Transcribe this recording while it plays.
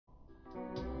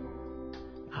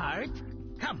Hart.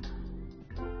 Come.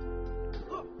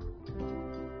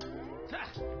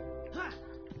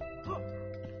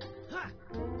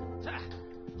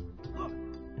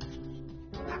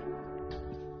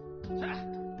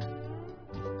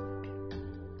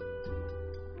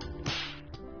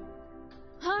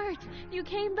 Hart, you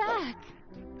came back.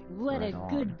 What a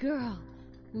good girl.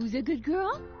 Who's a good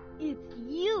girl? It's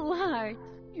you, Hart.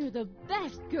 You're the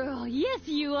best girl. Yes,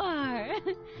 you are.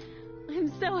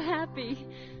 I'm so happy.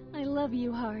 I love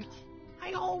you, Hart.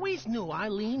 I always knew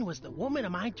Eileen was the woman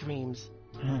of my dreams.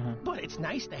 But it's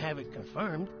nice to have it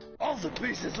confirmed. All the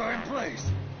pieces are in place.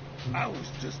 I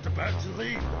was just about to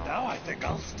leave, but now I think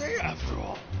I'll stay after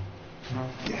all.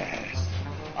 Yes,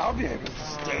 I'll be able to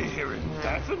stay here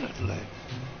indefinitely.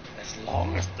 As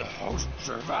long as the host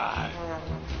survive.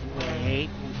 Wait,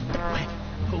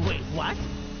 what?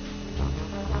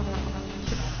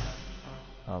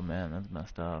 Oh man, that's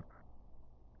messed up.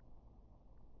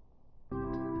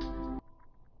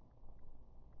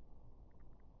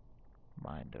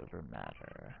 Mind over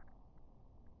matter.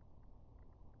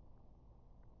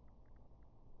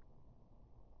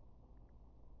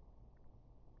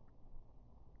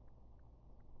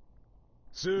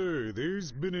 Sir,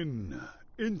 there's been an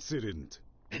incident.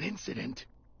 An incident?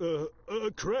 A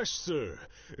crash, sir,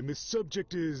 and the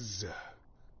subject is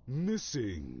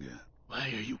missing. Why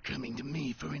are you coming to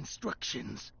me for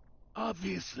instructions?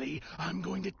 Obviously, I'm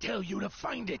going to tell you to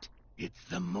find it. It's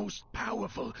the most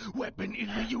powerful weapon in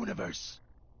the universe.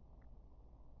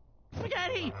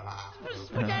 Spaghetti!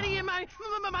 Spaghetti in my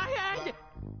head!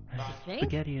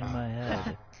 Spaghetti in my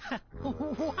head.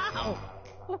 Wow!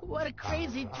 What a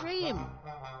crazy dream!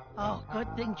 Oh,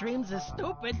 good thing dreams are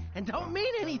stupid and don't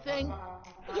mean anything.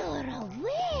 You're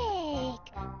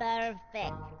awake!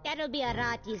 Perfect. That'll be a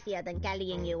lot easier than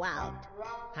carrying you out.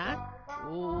 Huh?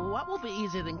 What will be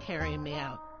easier than carrying me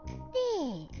out?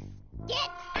 This.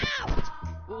 Get out!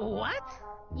 What?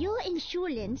 Your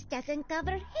insurance doesn't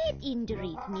cover head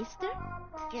injuries, mister.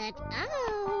 Get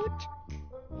out!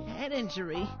 Head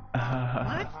injury?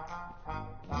 What?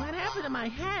 What happened to my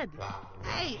head?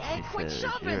 Hey, quit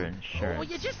shoving! Your insurance Will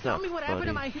you just tell me what happened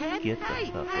to my head? Get the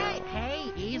fuck out.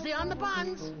 Hey, easy on the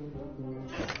buns.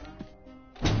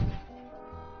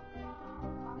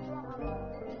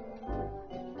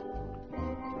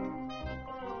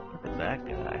 Look at that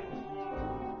guy.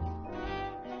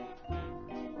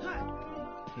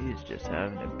 He's just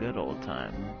having a good old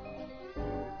time.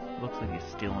 Looks like he's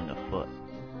stealing a foot.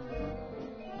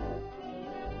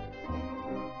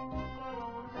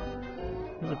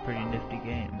 This is a pretty nifty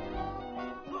game.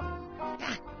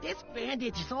 This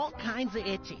bandage is all kinds of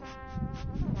itchy.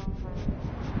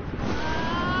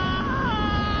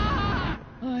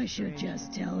 I should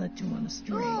just tell it to him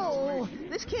straight. Oh,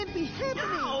 this can't be happening.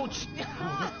 Ouch!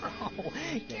 No.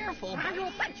 Careful. I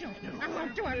will bet you. I'm going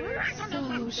to do it.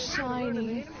 So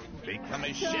shiny. Become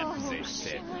a ship,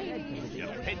 sister.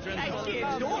 Your patrons I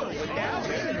can't do it without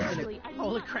it.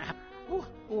 Holy crap.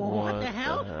 What the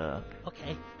hell?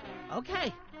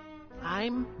 Okay.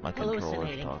 I'm My controller's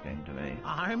hallucinating. talking to me.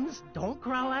 Arms don't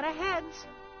grow out of heads.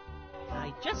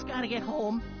 I just gotta get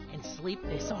home and sleep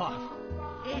this off.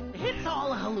 It's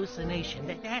all a hallucination,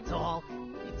 that's all.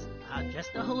 It's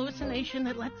just a hallucination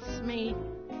that lets me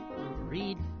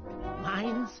read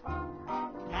minds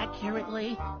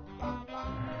accurately.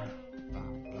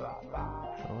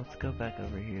 So let's go back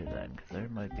over here then, because there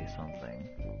might be something.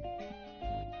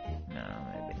 No,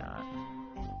 maybe not.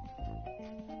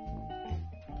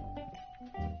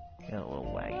 Got a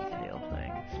little waggy tail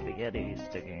thing. Spaghetti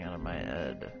sticking out of my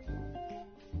head.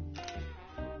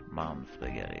 Mom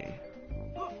spaghetti.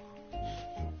 Hop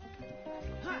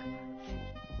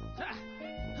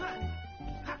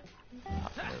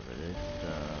over this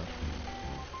stuff.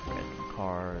 Random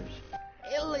cars.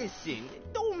 Hey, listen,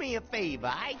 do me a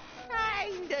favor. I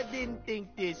kinda didn't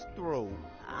think this through.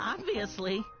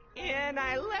 Obviously. And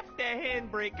I left the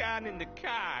handbrake on in the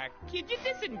car. Could you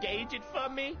disengage it for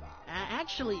me?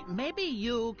 Actually, maybe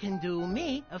you can do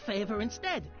me a favor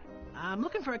instead. I'm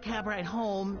looking for a cab ride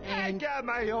home, I and... got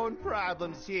my own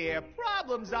problems here.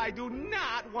 Problems I do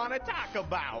not want to talk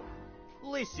about.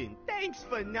 Listen, thanks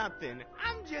for nothing.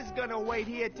 I'm just gonna wait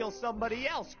here till somebody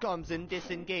else comes and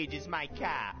disengages my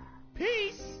car.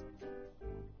 Peace!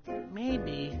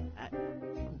 Maybe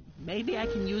I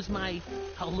can use my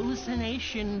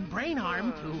hallucination brain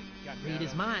arm to read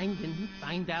his mind and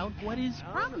find out what his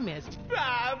problem is.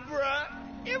 Barbara,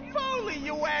 if only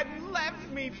you hadn't left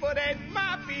me for that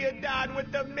mafia don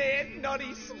with the mad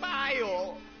nutty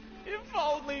smile. If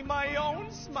only my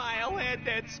own smile had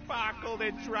that sparkle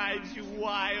that drives you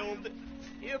wild.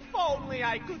 If only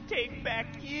I could take back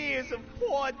years of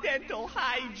poor dental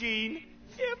hygiene.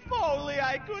 If only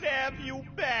I could have you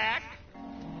back.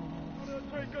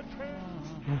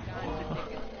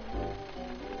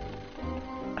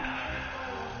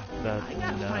 I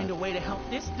gotta find a way to help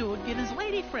this dude get his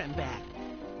lady friend back.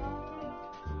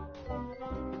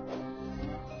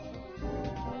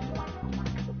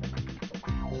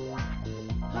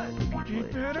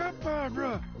 Keep it up,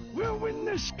 Barbara. We'll win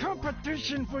this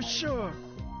competition for sure.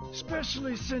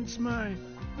 Especially since my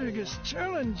biggest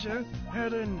challenger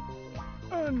had an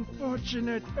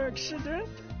unfortunate accident.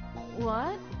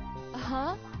 What?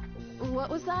 Huh? What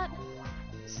was that?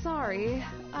 Sorry,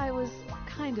 I was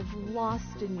kind of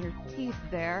lost in your teeth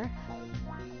there.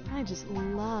 I just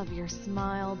love your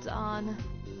smile, Don.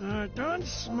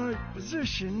 Don's my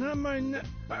physician, not my...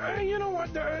 you know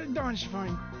what? Don's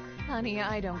fine. Honey,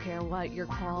 I don't care what you're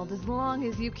called, as long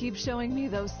as you keep showing me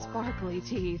those sparkly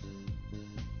teeth.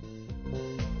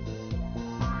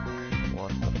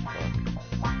 What the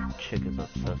fuck? Chick is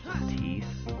obsessed with teeth?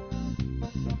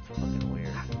 It's fucking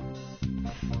weird.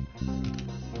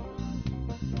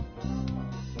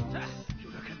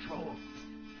 Shooter control.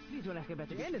 Please don't ask about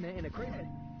the end in a crate.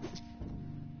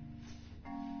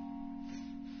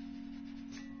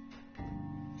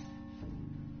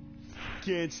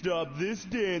 Can't stop this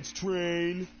dance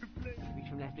train. Reach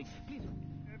from last week. Please.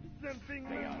 Something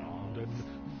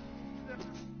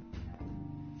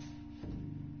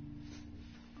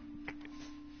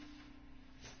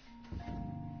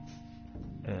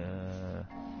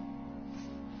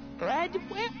Ed,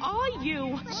 where are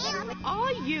you?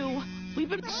 Are you? We've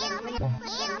been...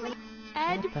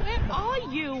 Ed, where are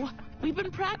you? We've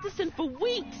been practicing for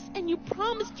weeks, and you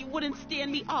promised you wouldn't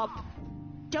stand me up.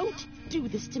 Don't do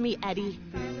this to me, Eddie.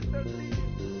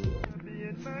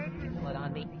 What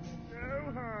on me?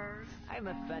 so hard. I'm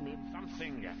a funny.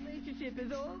 Something. Relationship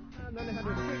is all. I don't know how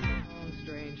to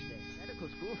strange thing. Medical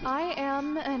school. I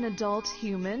am an adult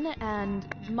human, and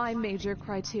my major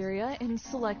criteria in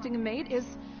selecting a mate is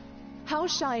how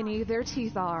shiny their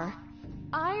teeth are.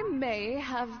 I may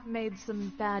have made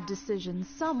some bad decisions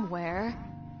somewhere.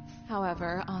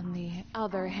 However, on the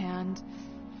other hand,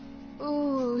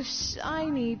 ooh,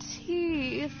 shiny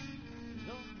teeth.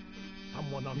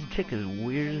 This chick is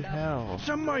weird as hell.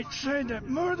 Some might say that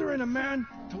murdering a man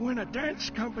to win a dance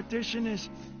competition is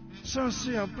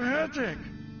sociopathic.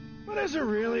 But is it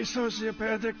really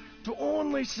sociopathic to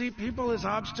only see people as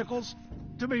obstacles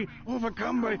to be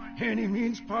overcome by any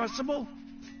means possible?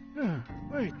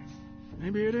 Wait,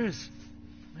 maybe it is.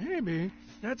 Maybe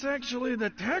that's actually the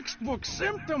textbook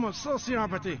symptom of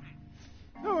sociopathy.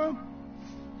 Oh well,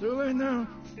 too late now.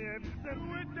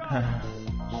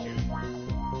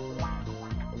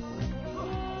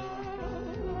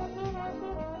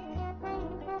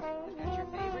 That's your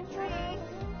favorite tree.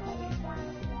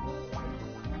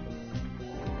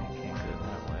 Can't go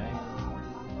that way.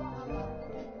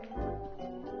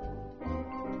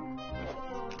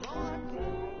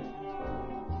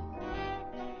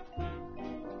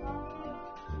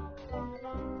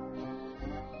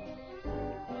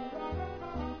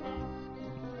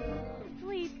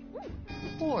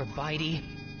 Poor Bitey.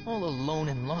 All alone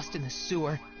and lost in the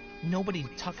sewer. Nobody to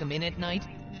tuck him in at night.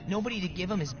 Nobody to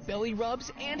give him his belly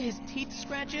rubs and his teeth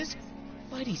scratches.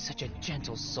 Bitey's such a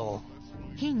gentle soul.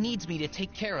 He needs me to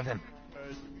take care of him.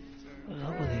 What's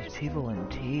up with these people and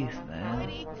teeth, man?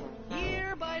 Bitey,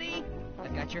 here, Bitey.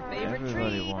 I've got your favorite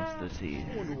Everybody treat. wants the teeth.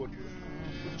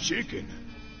 Chicken.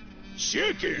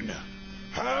 Chicken!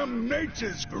 I'm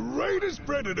nature's greatest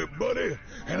predator, buddy,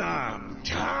 and I'm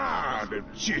tired of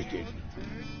chicken.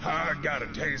 I got a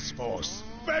taste for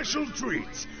special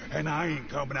treats, and I ain't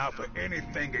coming out for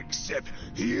anything except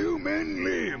human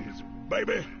limbs,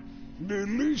 baby.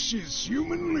 Delicious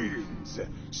human limbs,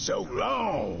 so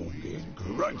long and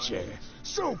crunchy,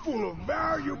 so full of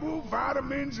valuable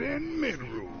vitamins and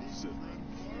minerals.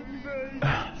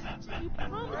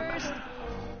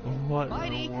 What in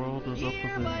Bitey, the world is up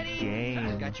here, with this Bitey. game?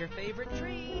 I've got your favorite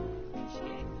treat.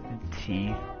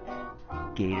 Teeth,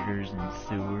 gators, and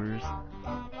sewers.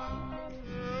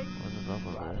 What is up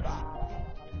with this?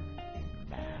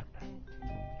 Map.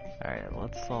 Alright,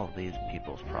 let's solve these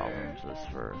people's problems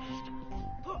first.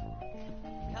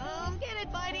 Come get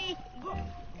it, Bitey.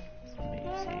 Let me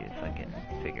see if I can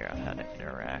figure out how to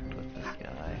interact with this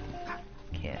guy.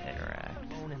 Can't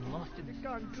interact. Alone and lost in the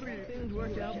concrete. Things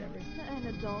worked out. An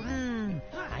adult.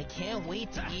 I can't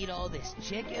wait to eat all this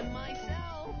chicken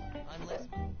myself. Unless...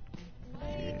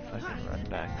 See if I can run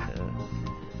back to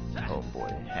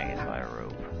Homeboy hanging by a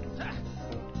rope.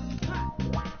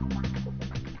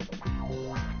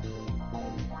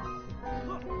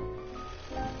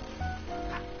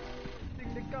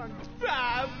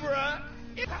 bruh.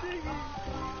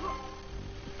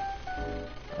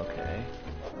 Okay.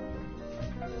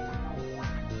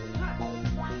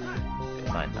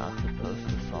 Am I not supposed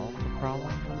to solve the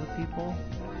problems of the people?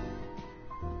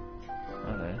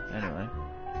 Okay, anyway.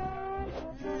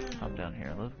 Hop down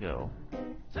here, let's go.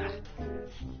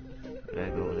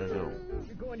 Gotta go.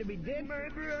 You're going to be dead, my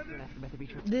brother.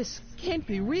 This can't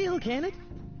be real, can it?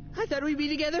 I thought we'd be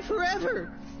together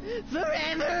forever.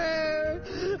 Forever!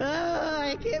 Oh,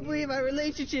 I can't believe our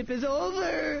relationship is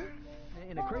over.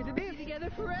 And a crazy dance together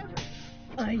forever.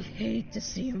 I hate to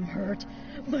see him hurt,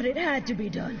 but it had to be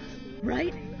done,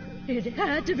 right? It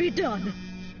had to be done.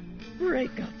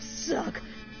 Breakups suck,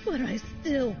 but I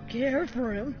still care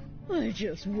for him. I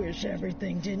just wish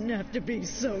everything didn't have to be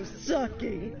so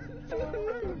sucky.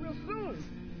 Real soon.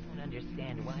 I don't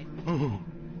understand why. Oh,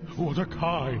 what a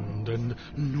kind and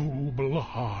noble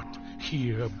heart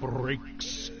here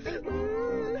breaks.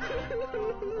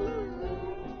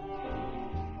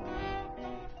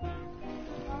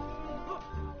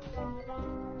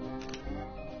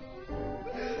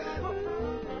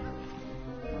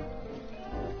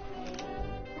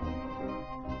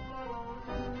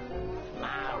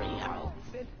 Mario,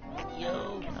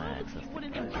 you. Can I access the cat? I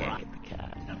can't get the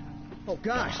cat. Oh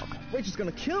gosh, Rachel's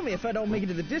gonna kill me if I don't make it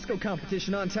to the disco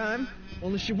competition on time.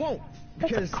 Only she won't,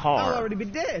 because I'll already be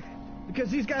dead. Because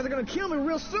these guys are gonna kill me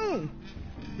real soon.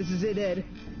 This is it, Ed.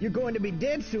 You're going to be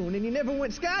dead soon, and you never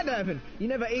went skydiving. You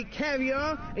never ate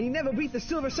caviar, and you never beat the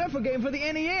Silver Surfer game for the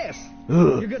NES.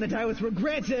 You're gonna die with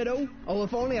regrets, Edo. Oh,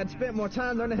 if only I'd spent more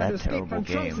time learning how to escape from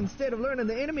Trunks instead of learning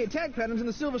the enemy attack patterns in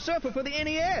the Silver Surfer for the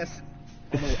NES.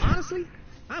 Although, honestly,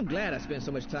 I'm glad I spent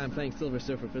so much time playing Silver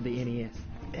Surfer for the NES.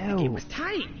 Ew. It was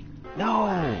tight. No!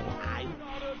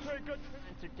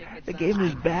 The game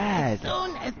is bad. As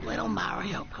soon as little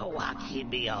Mario could walk, he'd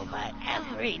be over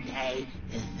every day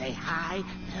to say hi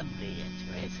to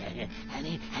Beatrice.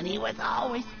 And he was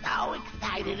always so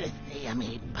excited to see him.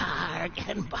 He'd bark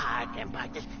and bark and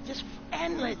bark. Just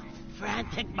endless,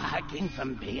 frantic barking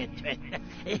from Beatrice.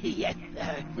 Yes,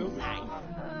 sir. Nice.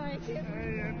 I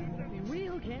can't be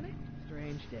real, can it?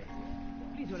 Strange day.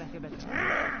 Please don't ask about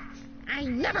that. I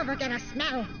never forget a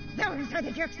smell. Those are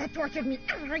the jerks that tortured me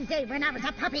every day when I was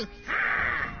a puppy.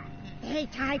 Ah! They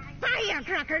tied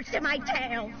firecrackers to my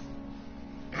tail.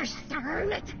 Gosh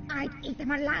darn it. I'd eat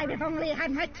them alive if only I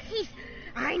had my teeth.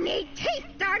 I need teeth,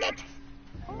 darn it.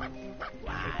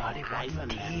 Everybody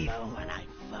wants teeth. When I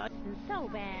fought. So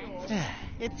bad.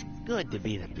 It's good to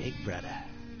be the big brother.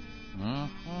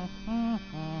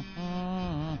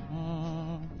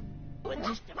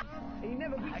 You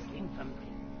never barking from me.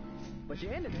 But you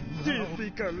ended it.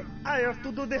 Difficult. I have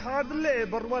to do the hard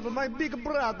labor while my big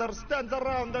brother stands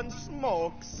around and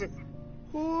smokes.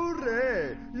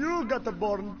 Hooray! You got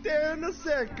born 10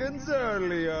 seconds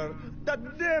earlier.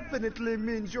 That definitely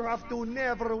means you have to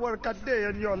never work a day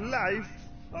in your life.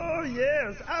 Oh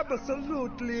yes,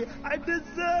 absolutely. I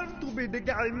deserve to be the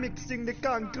guy mixing the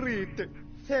concrete.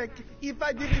 Heck, if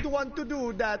I didn't want to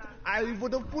do that, I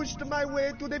would have pushed my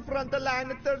way to the front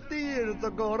line 30 years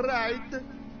ago, right?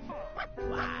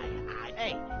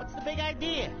 Hey, what's the big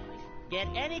idea? Get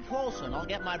any closer and I'll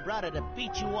get my brother to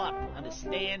beat you up.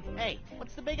 Understand? Hey,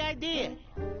 what's the big idea?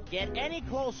 Get any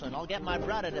closer and I'll get my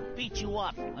brother to beat you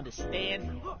up.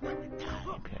 Understand?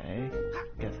 Okay.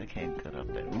 Guess I can't cut up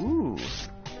there. Ooh.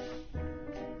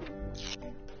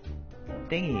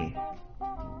 Thingy.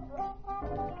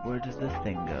 Where does this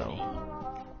thing go?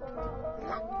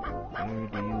 Where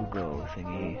do you go,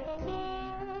 thingy?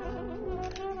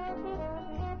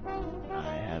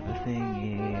 I have a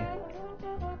thingy.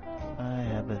 I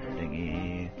have a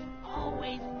thingy.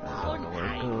 Always I don't know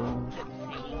where it goes.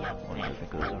 I wonder if it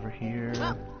goes over here.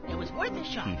 Well, it was worth a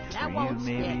shot. Teeth That for won't you,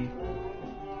 maybe. stick.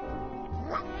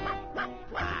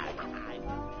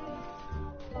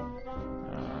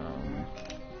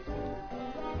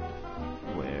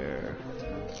 Where?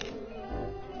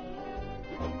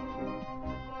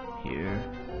 Here?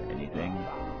 Anything?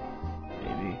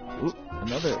 Maybe? Ooh,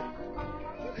 another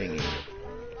thingy.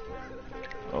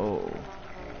 Oh.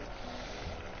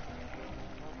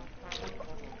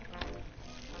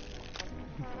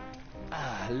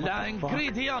 Ah,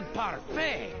 l'ingrédient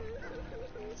parfait.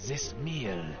 This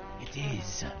meal, it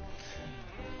is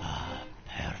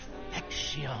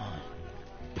perfection.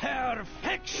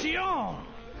 Perfection!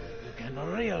 You can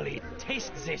really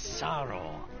taste the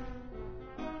sorrow.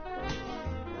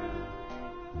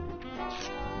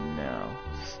 No,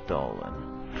 stolen.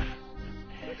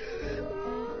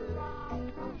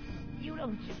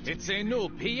 It's a new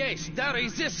pièce de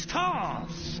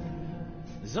résistance.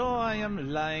 So I am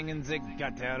lying in the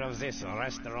gutter of this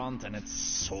restaurant and its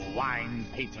swine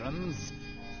patrons.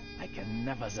 I can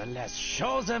nevertheless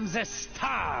show them the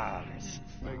stars.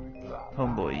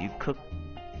 Homeboy, you cook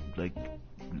like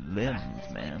limbs,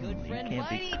 man. Good You friend can't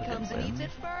be Whitey cooking comes and eats limbs.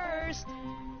 it first.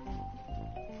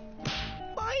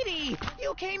 Whitey,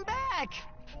 you came back.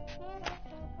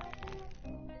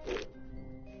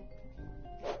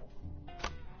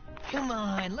 Come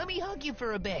on, let me hug you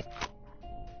for a bit.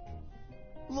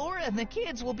 Laura and the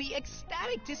kids will be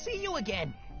ecstatic to see you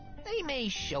again. They may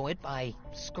show it by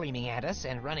screaming at us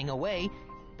and running away,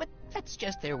 but that's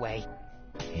just their way.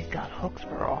 He's got hooks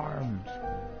for arms.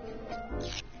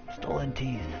 Stolen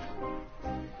teeth.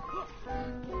 Oh,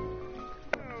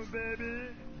 baby.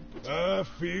 I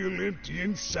feel empty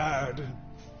inside.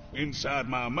 Inside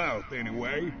my mouth,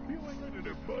 anyway.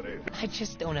 I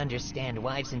just don't understand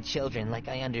wives and children like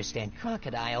I understand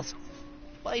crocodiles.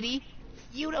 Whitey,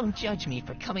 you don't judge me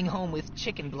for coming home with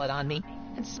chicken blood on me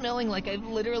and smelling like I've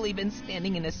literally been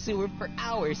standing in a sewer for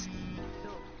hours.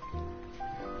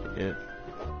 Yep.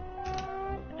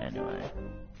 Anyway,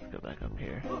 let's go back up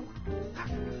here. See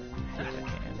if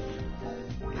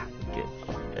I can get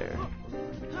up there.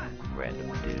 Random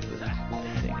dude with a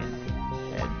singing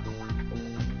head.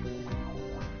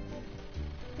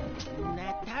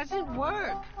 That doesn't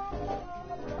work.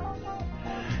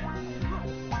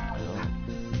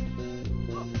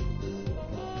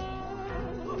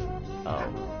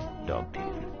 Oh, dog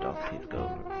teeth. Dog teeth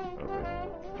go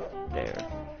over there.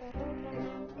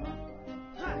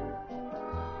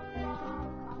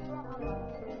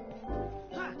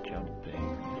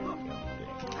 Jumping.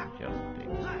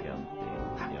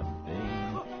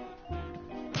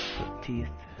 Put teeth.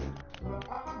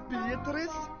 Beatrice?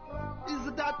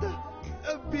 Is that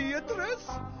Beatrice?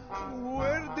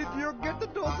 Where did you get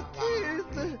those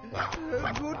teeth?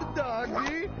 Good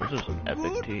doggy. Those are some epic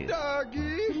Good teeth.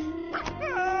 doggy.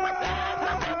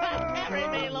 Carry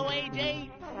me,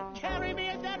 Luigi. Carry me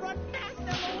in that run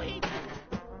faster, Luigi.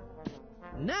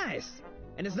 Nice!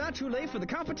 And it's not too late for the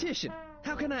competition.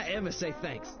 How can I ever say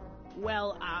thanks?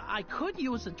 Well, I could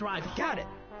use a drive. Got it.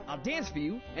 I'll dance for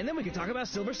you, and then we can talk about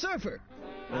Silver Surfer.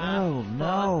 Oh,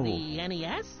 no. The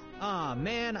NES? Aw,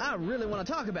 man, I really want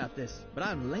to talk about this, but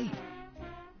I'm late.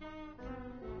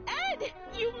 Ed,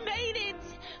 you made it!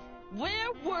 Where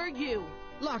were you?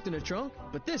 Locked in a trunk,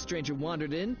 but this stranger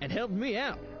wandered in and helped me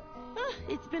out.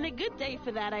 It's been a good day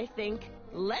for that, I think.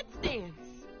 Let's dance.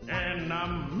 An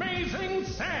amazing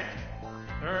set!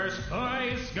 First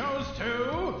place goes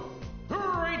to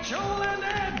Rachel and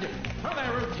Ed for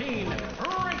their routine,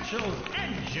 Rachel's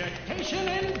Education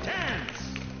in Dance.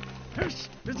 This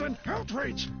is an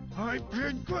outrage. I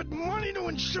paid good money to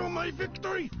ensure my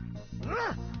victory.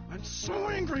 I'm so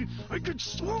angry I could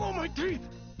swallow my teeth.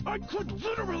 I could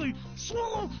literally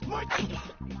swallow my teeth.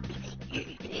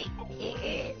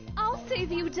 I'll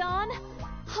save you, Don.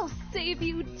 I'll save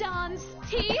you, Don's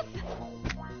teeth.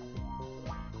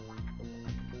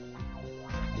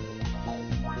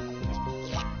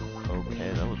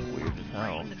 Okay, that was weird as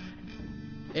hell.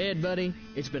 Ed, buddy,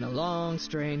 it's been a long,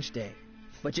 strange day.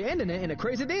 But you're ending it in a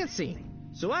crazy dance scene.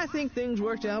 So I think things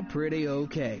worked out pretty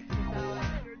okay.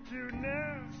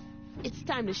 It's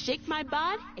time to shake my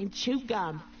bod and chew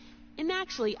gum. And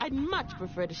actually, I'd much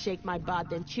prefer to shake my bod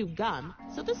than chew gum,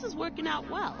 so this is working out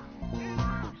well.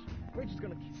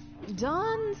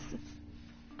 Don's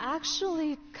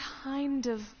actually kind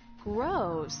of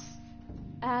gross.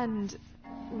 And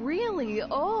really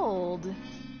old.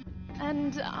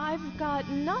 And I've got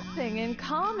nothing in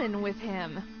common with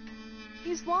him.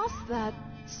 He's lost that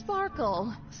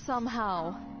sparkle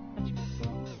somehow.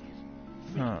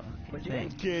 Huh.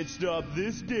 Can't stop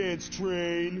this dance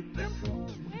train.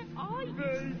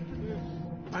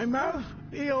 My mouth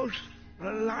feels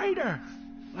lighter,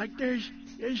 like there's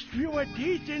fewer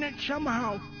teeth in it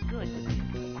somehow. Good.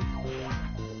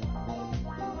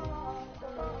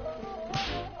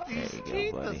 These There you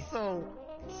teeth go, are buddy. so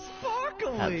Have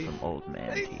sparkly. some old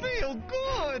man They teeth. feel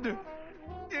good.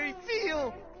 They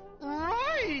feel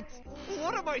right.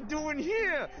 What am I doing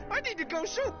here? I need to go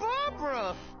show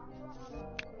Barbara.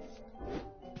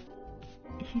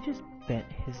 He just bent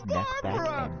his neck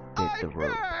Barbara, back and bit the I'm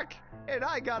rope. back, and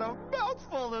I got a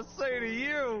mouthful to say to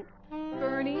you.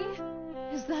 Bernie,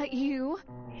 is that you?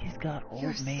 He's got old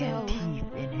You're man so teeth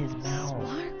in his mouth.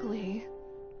 Sparkly.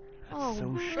 Oh, so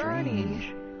Bernie,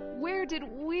 strange. where did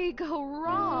we go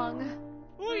wrong?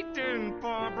 We didn't,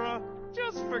 Barbara.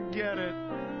 Just forget it.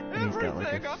 He's got, like,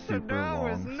 Everything a up to super now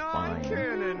is long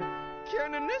non-canon.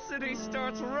 Canonicity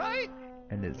starts right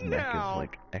And his neck now. is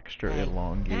like extra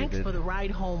elongated. Thanks for the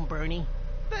ride home, Bernie.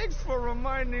 Thanks for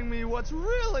reminding me what's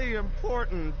really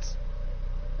important.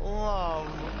 Love.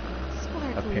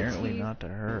 Apparently not to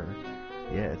her.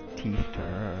 Yeah, it's teeth to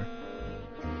her.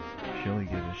 She only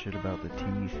gives a shit about the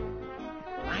teeth.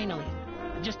 Finally,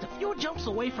 just a few jumps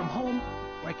away from home,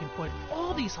 where I can put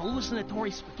all these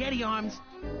hallucinatory spaghetti arms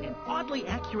and oddly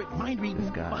accurate mind reading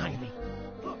behind me.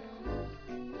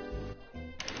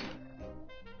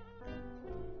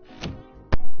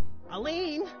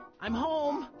 Aline, I'm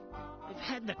home. I've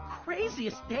had the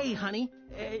craziest day, honey.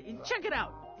 Check it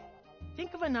out.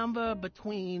 Think of a number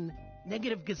between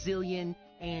negative gazillion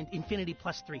and infinity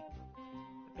plus 3.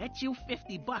 Bet you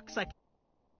 $50 I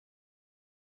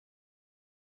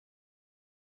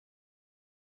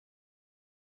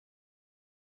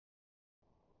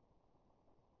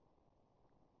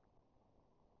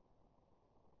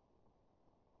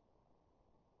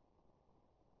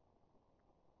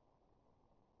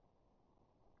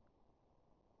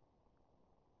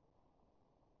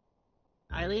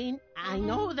Eileen, I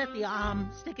know that the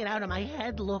arm sticking out of my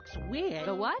head looks weird.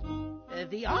 The what?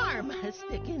 The arm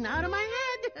sticking out of my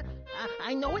head.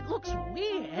 I know it looks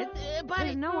weird, but...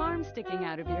 There's no arm sticking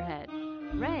out of your head.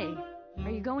 Ray, are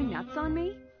you going nuts on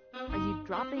me? Are you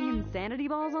dropping insanity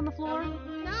balls on the floor?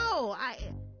 No,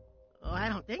 I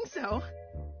don't think so.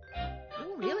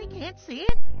 You really can't see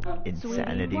it?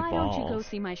 Insanity Sweetie, why balls. don't you go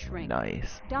see my shrink?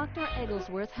 Nice. Dr.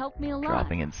 Egglesworth helped me a lot.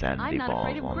 Dropping insanity I'm not balls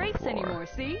afraid of on the grapes floor. anymore,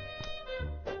 see?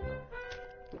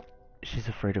 She's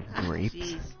afraid of grapes?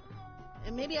 Jeez.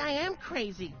 Maybe I am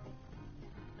crazy.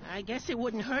 I guess it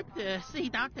wouldn't hurt to see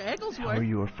Dr. Egglesworth. How are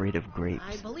you afraid of grapes?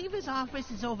 I believe his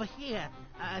office is over here,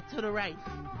 to the right.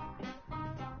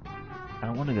 I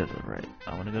don't want to go to the right.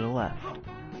 I want to go to the left.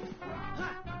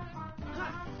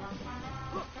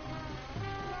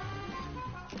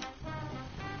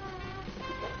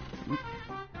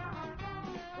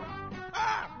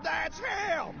 Ah, that's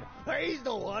him! He's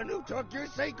the one who took your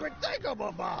sacred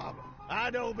thingamabob. I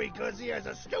know because he has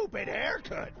a stupid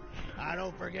haircut. I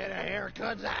don't forget a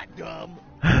haircut that dumb.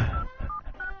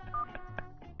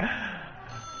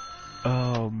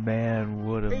 Oh man,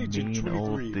 what a Agent mean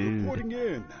old 23 dude. reporting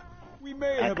in. We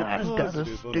may That have a guy's got a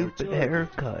positive on our stupid target.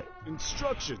 haircut.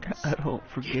 Instructions. I don't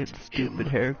forget stupid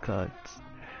haircuts.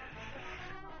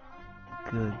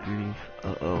 Good grief.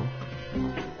 Uh-oh.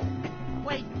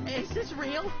 Wait, is this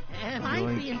real? Am I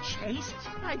Yoink. being chased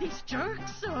by these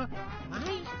jerks, or am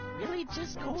I really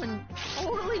just going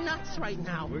totally nuts right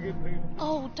now?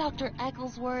 Oh, Dr.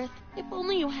 Egglesworth, if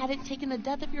only you hadn't taken the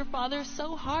death of your father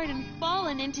so hard and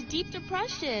fallen into deep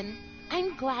depression.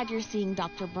 I'm glad you're seeing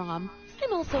Dr. Brahm.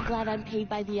 I'm also glad I'm paid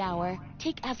by the hour.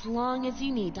 Take as long as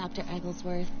you need, Dr.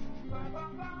 Egglesworth.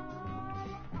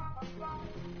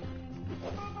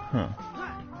 Huh.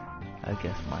 I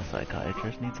guess my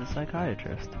psychiatrist needs a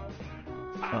psychiatrist.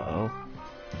 Uh-oh.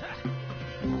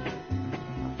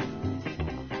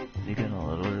 Is he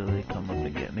gonna literally come up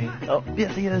and get me? Oh,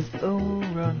 yes he is! Oh,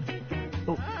 run!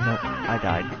 Oh, no, I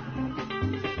died.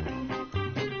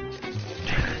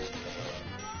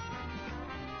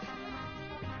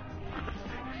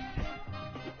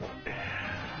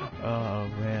 Oh,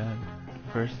 man.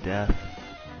 First death.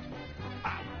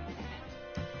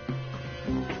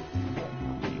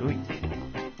 Yoink.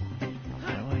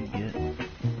 How do I get?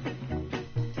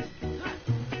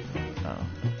 Oh.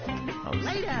 Oh,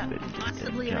 Later, stupid.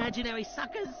 possibly Jump. imaginary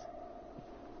suckers.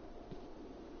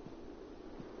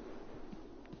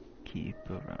 Keep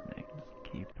running.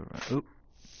 Keep running. Oop.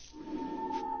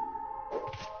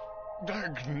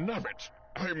 Dagnabbit,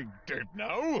 I'm dead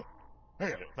now.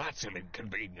 Well, that's an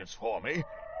inconvenience for me,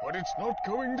 but it's not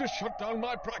going to shut down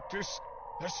my practice.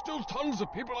 There's still tons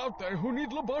of people out there who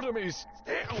need lobotomies.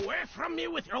 Stay away from me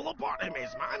with your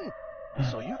lobotomies, man.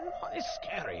 So you're not as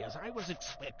scary as I was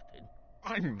expecting.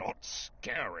 I'm not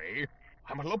scary.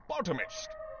 I'm a lobotomist,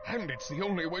 and it's the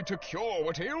only way to cure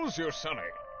what ails you, Sonny.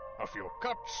 A few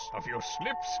cuts, a few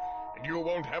slips, and you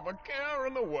won't have a care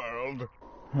in the world.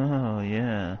 Oh,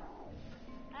 yeah.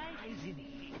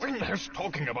 When has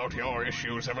talking about your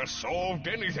issues ever solved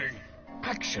anything?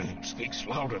 Action speaks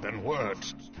louder than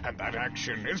words, and that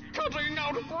action is cutting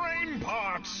out brain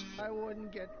parts. I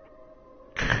wouldn't get...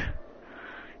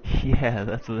 Yeah,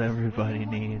 that's what everybody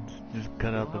needs. Just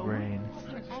cut out the brain.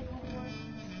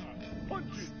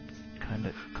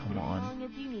 Kinda, come on.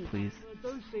 Please.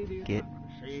 Get.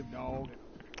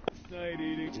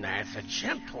 That's a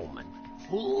gentleman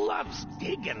who loves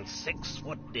digging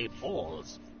 6-foot deep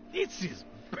holes. This is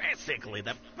basically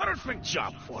the perfect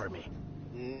job for me.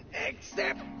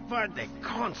 Except for the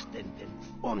constant and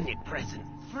omnipresent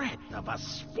threat of a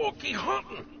spooky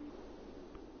hunting.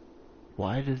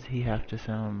 Why does he have to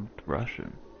sound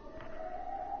Russian?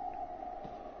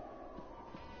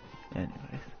 Anyways.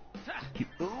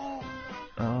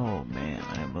 Oh man,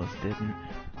 I almost didn't.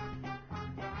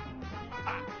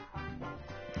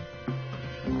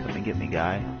 Come and get me,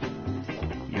 guy.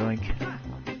 Yoink.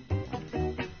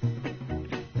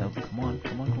 No, come on.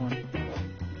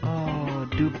 Oh,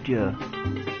 duped ya.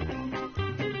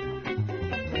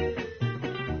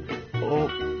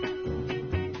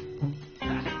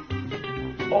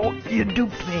 Oh, you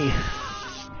duped me.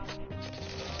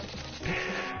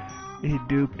 He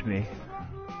duped me.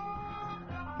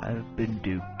 I've been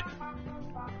duped.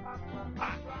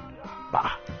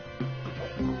 Bah.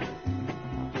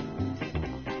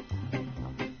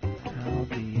 How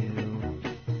do you...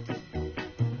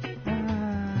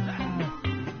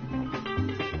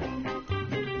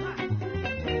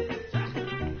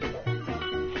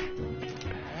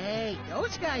 Hey,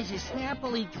 those guys are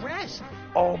snappily dressed.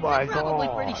 Oh my They're probably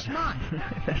god. pretty smart.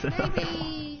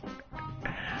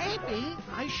 Maybe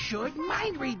I should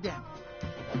mind read them.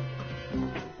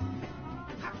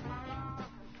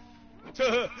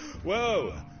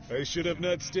 Wow, I should have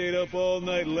not stayed up all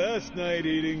night last night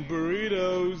eating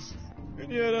burritos.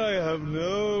 And yet I have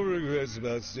no regrets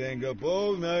about staying up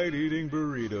all night eating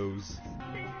burritos.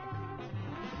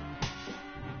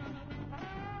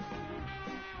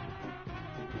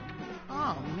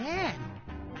 Oh man,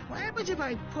 what happens if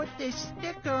I put this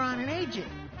sticker on an agent?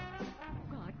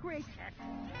 God gracious.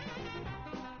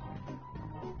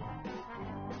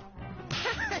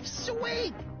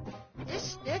 Sweet!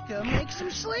 This sticker makes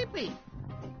them sleepy.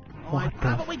 Oh, What I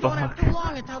probably the don't have fuck? too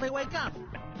long until they wake up.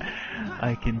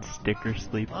 I can sticker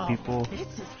sleep Oh, people. this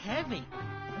is heavy.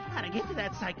 I gotta get to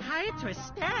that psychiatrist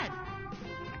stat.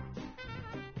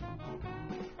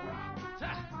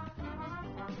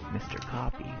 Mr.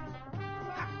 Copy.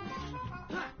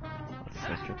 Let's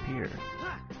search up here.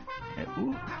 And,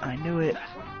 ooh, I knew it.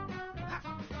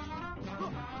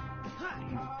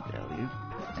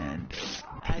 And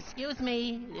Excuse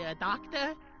me,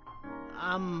 doctor?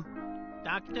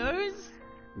 Doctors?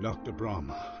 Dr.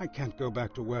 Brahm, I can't go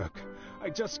back to work. I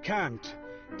just can't.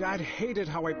 Dad hated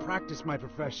how I practiced my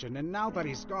profession, and now that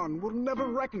he's gone, we'll never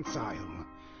reconcile.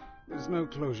 There's no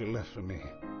closure left for me.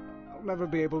 I'll never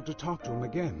be able to talk to him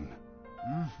again.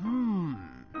 Mm-hmm.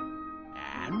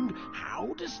 And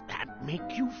how does that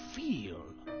make you feel?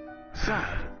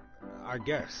 Sad, I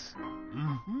guess.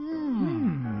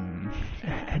 Mm-hmm.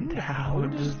 And how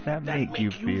does that make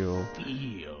you feel?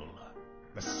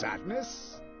 The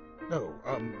sadness? No,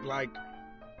 like,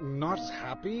 not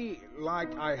happy?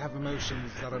 Like I have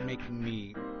emotions that are making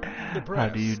me depressed. How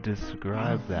do you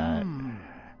describe that?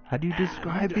 How do you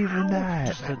describe even that?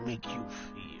 How does that make you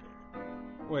feel?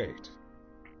 Wait,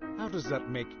 how does that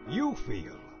make you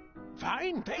feel?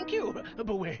 Fine, thank you. But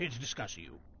we're here to discuss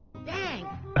you. Dang!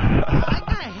 I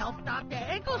gotta help Dr.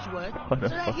 Egglesworth What a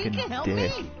so that he fucking can help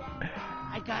dick. me.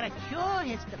 I gotta cure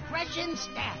his depression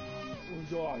stat.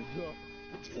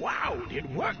 Wow, it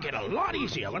worked a lot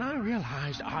easier when I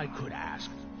realized I could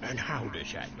ask, and how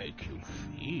does that make you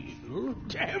feel?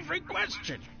 To every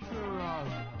question.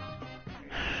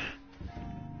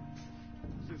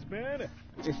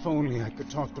 If only I could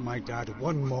talk to my dad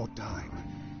one more time.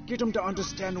 Get him to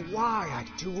understand why I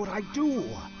do what I do.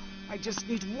 I just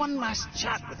need one last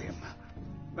chat with him.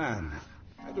 Man,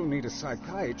 I don't need a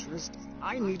psychiatrist.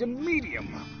 I need a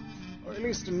medium. Or at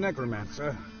least a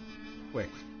necromancer. Wait,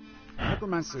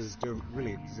 necromancers don't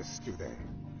really exist, do they?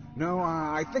 No,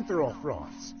 I think they're all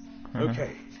frauds.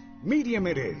 Okay, medium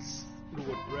it is. Oh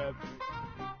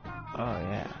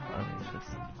yeah, let me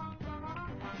just...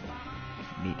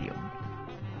 Medium.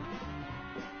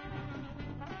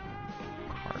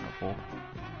 Carnival.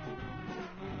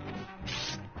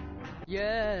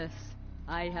 Yes,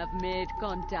 I have made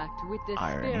contact with the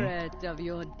Irony. spirit of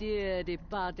your dear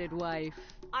departed wife.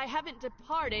 I haven't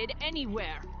departed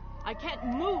anywhere. I can't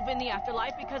move in the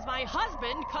afterlife because my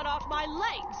husband cut off my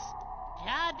legs.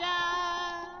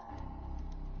 Ta-da!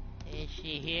 Is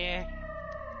she here?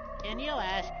 Can you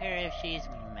ask her if she's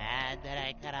mad that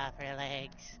I cut off her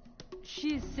legs?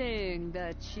 She's saying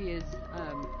that she is,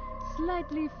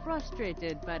 slightly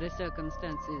frustrated by the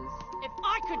circumstances. If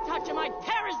I could touch him, I'd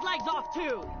tear his legs off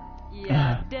too.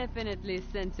 Yeah, definitely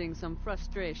sensing some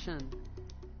frustration.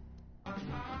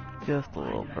 Just a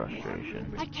little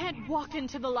frustration. I can't walk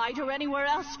into the light or anywhere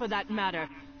else for that matter.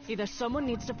 Either someone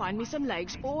needs to find me some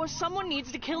legs, or someone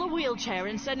needs to kill a wheelchair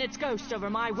and send its ghost over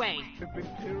my way.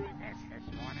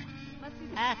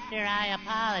 After I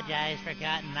apologize for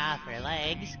cutting off her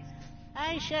legs,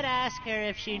 I should ask her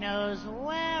if she knows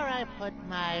where I put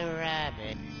my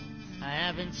rabbit. I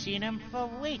haven't seen him for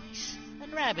weeks,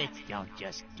 and rabbits don't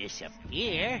just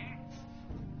disappear.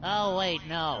 Oh, wait,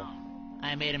 no.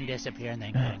 I made him disappear and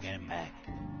then couldn't get him back.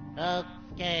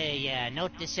 Okay, yeah,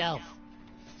 note to self.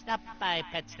 Stop by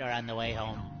pet store on the way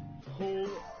home.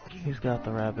 He's got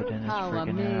the rabbit in his How friggin'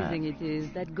 amazing hat. it is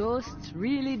that ghosts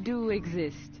really do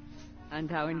exist. And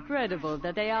how incredible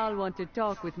that they all want to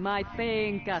talk with my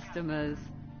paying customers.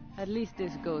 At least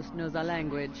this ghost knows a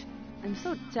language. I'm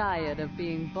so tired of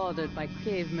being bothered by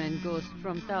caveman ghosts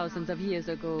from thousands of years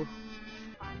ago.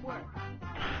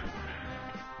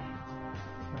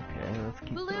 Okay, let's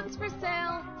keep Balloons for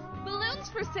sale! Balloons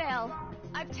for sale!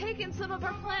 I've taken some of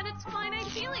our planet's finite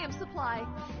helium supply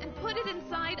and put it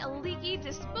inside a leaky,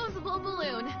 disposable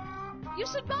balloon. You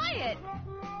should buy it!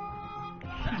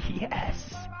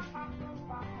 Yes!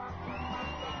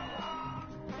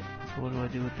 So what do I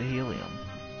do with the helium?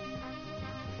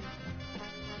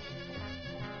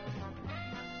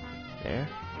 There?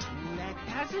 That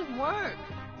doesn't work.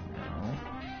 No.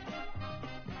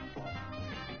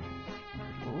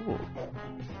 Ooh.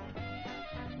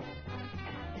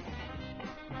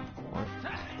 What?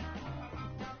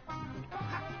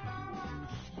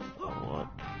 What?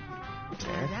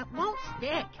 There? That won't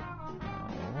stick. No.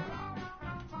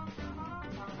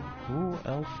 Who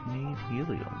else needs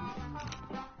helium?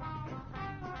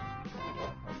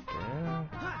 There.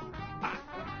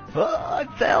 Oh, I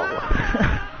fell!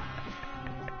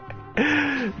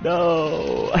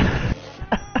 No!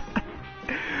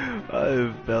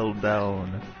 I fell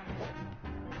down.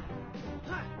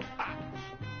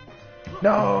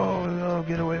 No! No,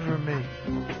 get away from me!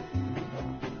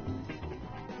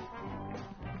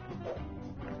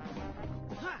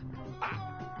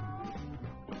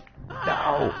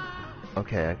 No!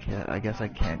 Okay, I can't. I guess I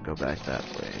can't go back that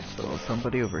way. So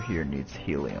somebody over here needs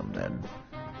helium then.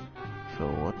 So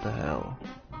what the hell?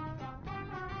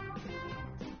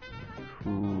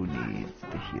 Who needs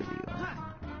the helium?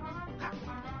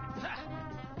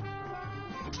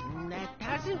 That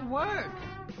doesn't work.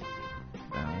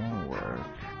 That won't work.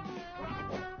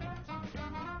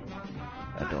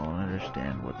 I don't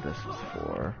understand what this is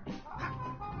for.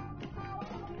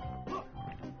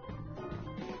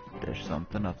 There's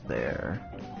something up there.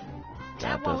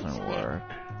 That doesn't work.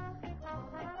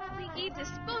 Leaky,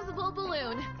 disposable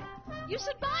balloon. You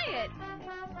should buy it!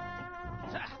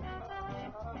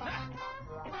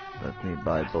 Let me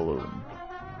buy balloon.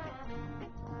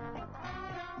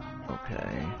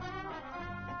 Okay.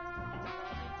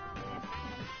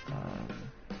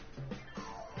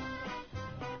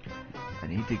 I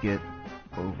need to get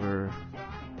over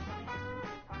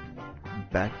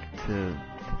back to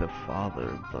the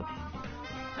father, but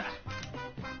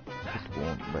it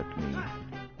won't let me.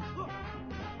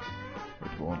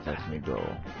 It won't let me go.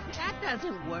 That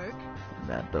doesn't work.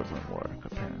 That doesn't work,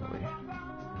 apparently.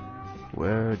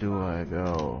 Where do I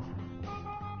go?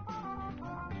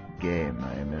 Game,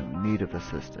 I am in need of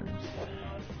assistance.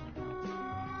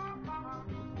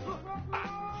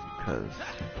 Because,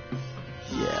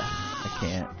 yeah, I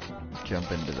can't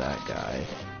jump into that guy.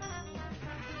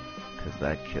 Because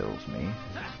that kills me.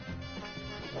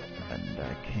 And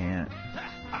I can't...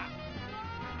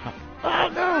 Oh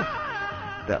no!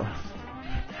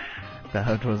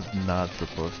 That was not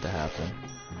supposed to happen.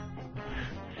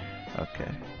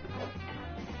 Okay.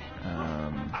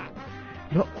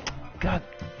 No! God!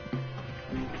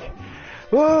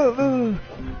 Whoa!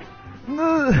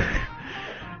 No!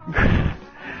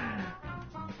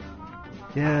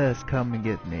 Yes, come and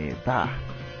get me. Bah!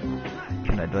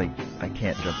 Can I, like, I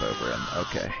can't jump over him.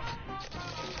 Okay.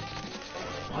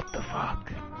 What the fuck?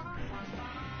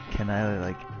 Can I,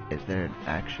 like, is there an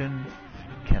action?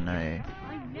 Can I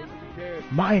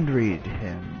mind read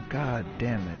him? God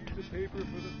damn it.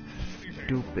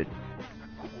 Stupid.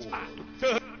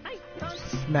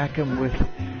 Smack him with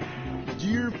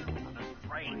your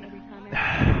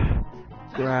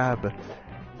grab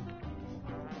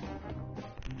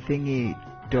thingy.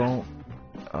 Don't.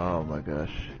 Oh my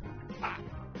gosh.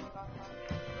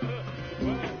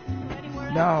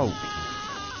 No!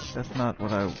 That's not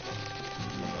what I... Oh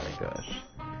my gosh.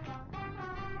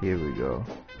 Here we go.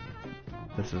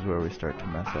 This is where we start to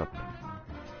mess up.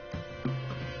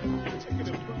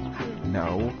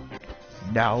 No.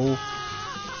 No!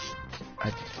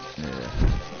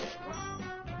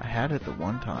 I had it the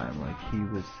one time, like he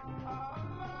was...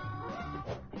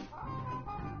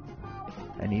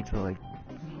 I need to like...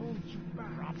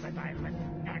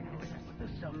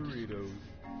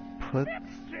 Put...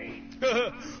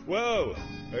 Whoa!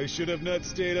 I should have not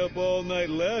stayed up all night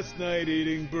last night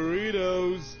eating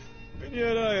burritos. And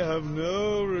yet I have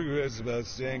no regrets about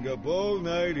staying up all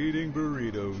night eating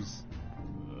burritos.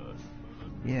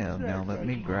 Yeah, now let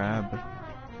me grab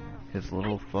his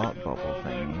little thought bubble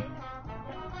thingy.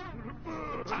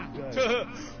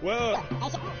 Well...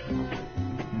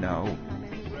 No.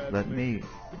 Let me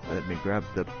grab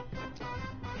the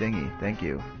thingy. Thank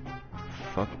you.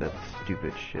 Fuck that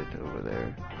stupid shit over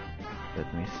there.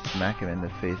 Let me smack him in the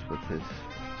face with his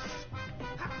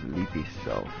sleepy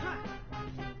self.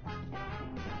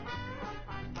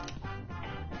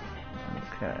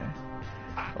 Okay.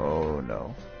 Oh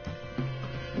no.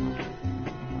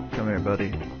 Come here,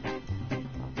 buddy.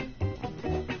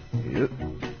 Yep.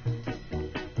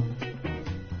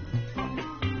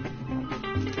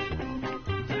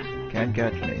 Can't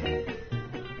catch me.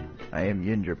 I am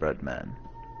Gingerbread Man.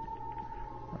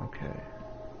 Okay.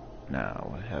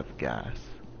 Now I have gas.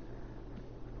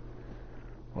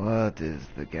 What is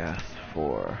the gas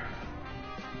for?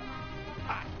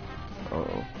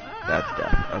 Oh, that's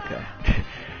death. Okay.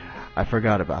 I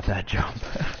forgot about that jump.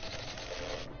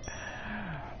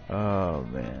 Oh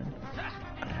man.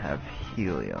 I have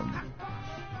helium.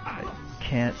 I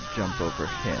can't jump over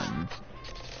him.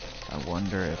 I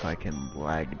wonder if I can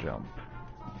lag jump.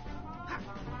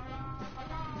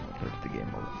 What's the game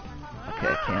mode? Okay,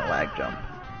 I can't lag jump.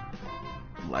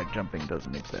 Lag jumping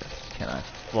doesn't exist. Can I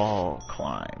fall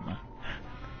climb?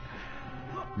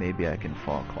 Maybe I can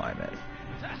fall climb it.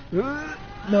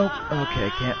 Nope. Okay,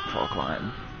 I can't fall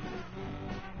climb.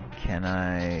 Can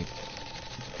I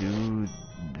do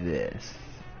this?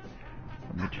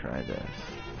 Let me try this.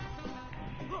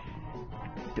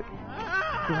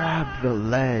 Grab the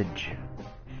ledge.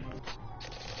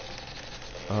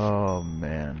 Oh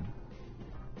man.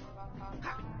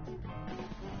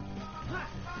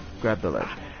 Grab the ledge.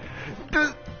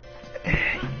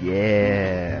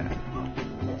 Yeah.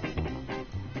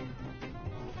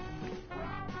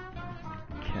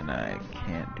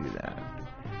 Can't do that.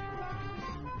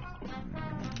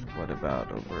 What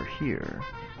about over here?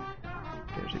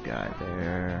 There's a guy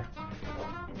there.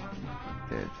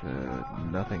 There's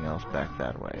nothing else back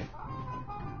that way.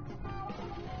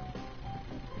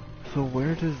 So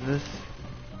where does this...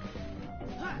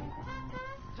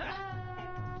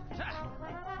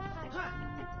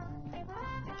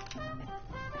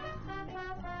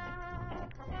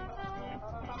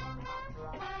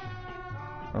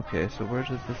 Okay, so where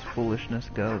does this foolishness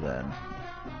go then?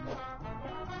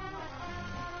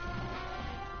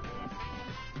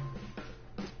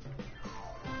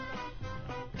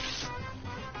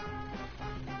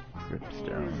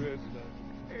 Ripstone.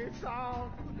 It's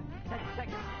all 10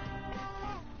 seconds.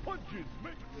 Punches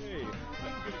make me.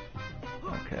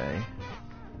 Okay.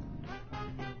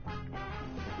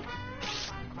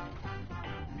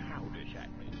 Powder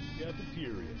Shackman.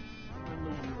 Cafeteria.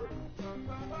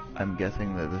 I'm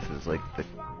guessing that this is like the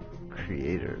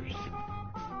creators.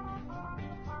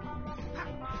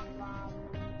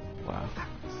 Wow,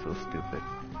 so stupid.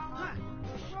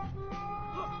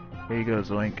 Here you go,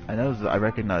 Zoink. I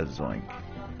recognize Zoink.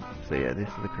 So yeah, these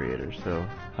are the creators. So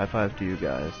high five to you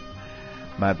guys.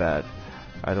 My bad.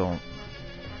 I don't.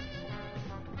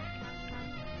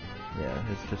 Yeah,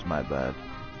 it's just my bad.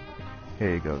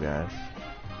 Here you go, guys.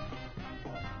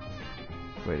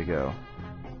 Way to go.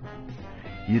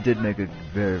 You did make a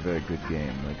very, very good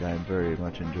game. Like, I'm very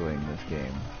much enjoying this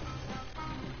game.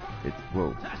 It's,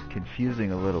 well,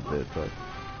 confusing a little bit, but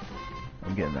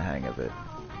I'm getting the hang of it.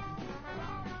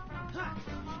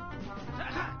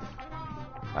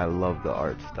 I love the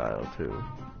art style, too.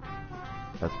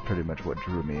 That's pretty much what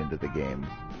drew me into the game,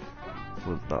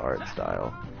 was the art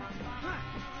style.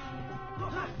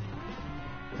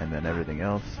 And then everything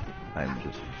else, I'm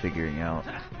just figuring out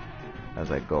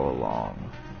as I go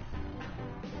along.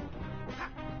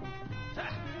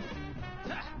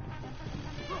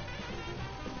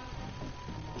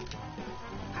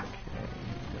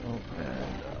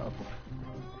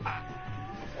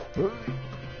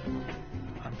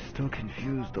 I'm still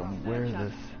confused on where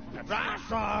this... I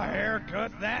saw a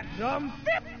haircut that dumb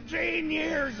 15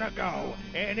 years ago,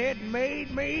 and it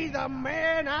made me the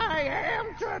man I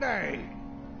am today.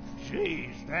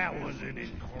 Jeez, that was an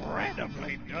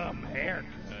incredibly dumb haircut.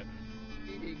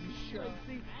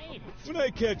 When I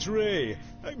catch Ray,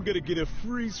 I'm gonna get a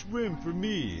free swim for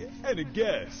me and a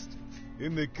guest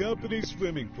in the company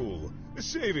swimming pool. A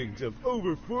savings of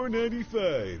over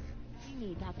 $4.95. You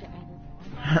need Dr.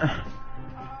 Egglesworth.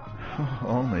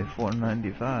 Only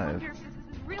 $4.95.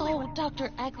 Oh, Dr.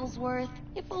 Egglesworth,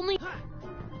 if only...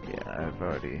 Yeah, I've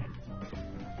already...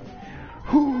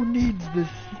 Who needs this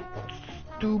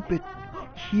stupid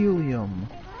helium?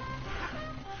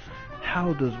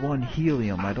 How does one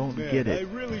helium? I don't get it.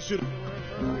 I really should.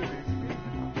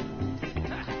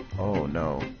 Oh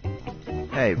no.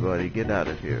 Hey buddy, get out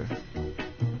of here.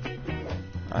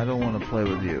 I don't want to play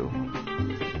with you.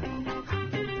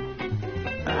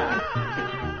 Ah.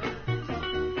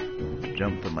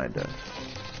 jump to my death.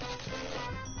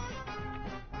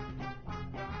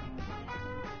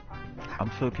 I'm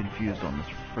so confused on this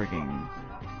frigging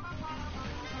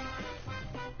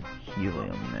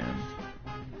helium, man.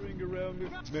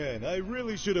 Man, I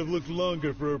really should have looked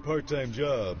longer for a part-time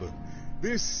job.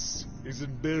 This is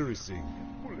embarrassing.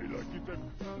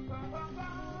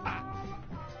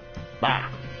 Bah!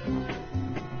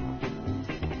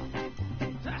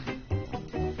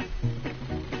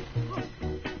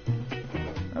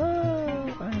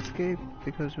 Oh, I escaped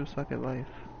because you suck at life.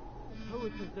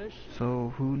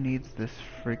 So who needs this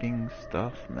frigging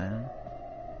stuff, man?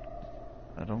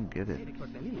 I don't get it.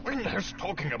 When has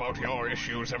talking about your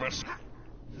issues ever...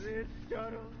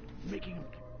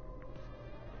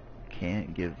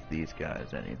 Can't give these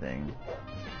guys anything.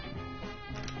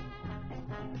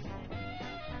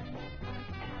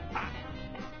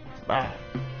 Ah,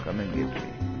 come and get me.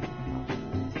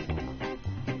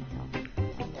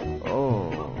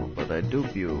 Oh, but I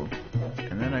dupe you,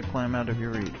 and then I climb out of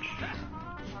your reach.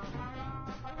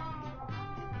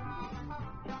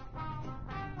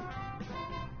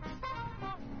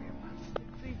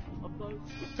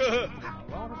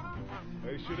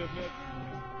 I should have met.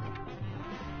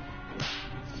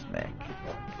 Smack.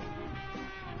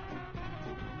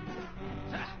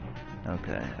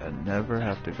 Okay, I never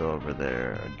have to go over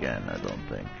there again, I don't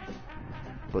think.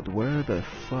 But where the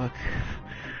fuck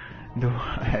do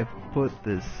I put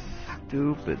this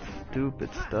stupid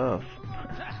stuff?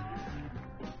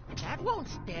 That won't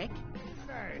stick.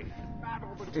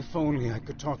 If only I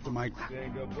could talk to my...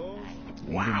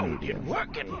 Wow, you're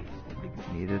working!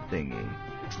 Need a thingy.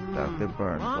 Dr.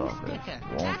 Burns' office.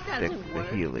 Won't stick the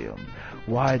helium.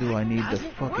 Why do I need the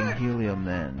fucking helium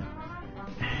then?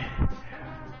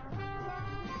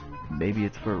 Maybe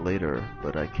it's for later,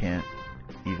 but I can't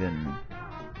even...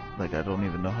 Like, I don't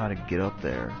even know how to get up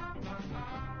there.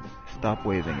 Stop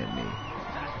waving at me.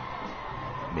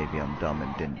 Maybe I'm dumb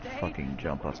and didn't fucking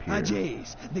jump up here.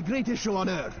 Jace, the greatest show on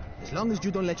earth. As long as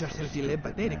you don't let yourself feel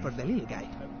empathetic for the little guy.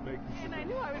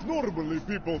 Normally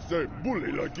people say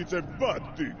bully like it's a bad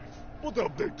thing. But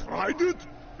have they tried it?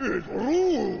 It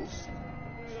rules!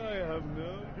 I have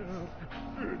no...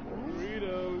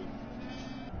 Doritos.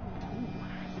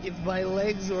 If my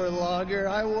legs were longer,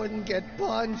 I wouldn't get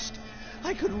punched.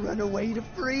 I could run away to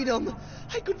freedom.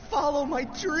 I could follow my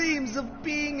dreams of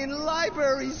being in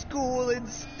library school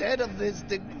instead of this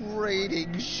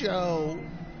degrading show.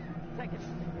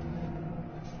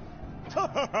 Ha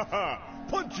ha ha ha!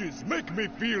 Punches make me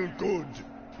feel good.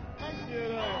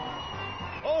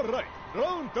 All right,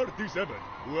 round 37.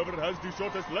 Whoever has the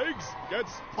shortest legs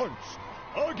gets punched.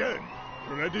 Again.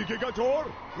 Ready,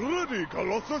 Gigator? Ready,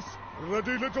 Colossus?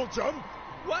 Ready, Little Jump?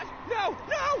 What? No!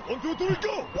 No! 1, 2, 3,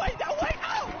 go! Wait! No! Wait!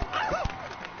 Ow!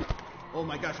 Oh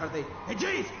my gosh, are they... Hey,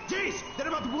 Jace! They're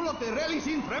about to pull off the rally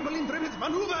scene trampoline triplets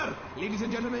maneuver! Ladies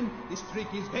and gentlemen, this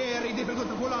trick is very difficult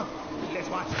to pull off. Let's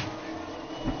watch.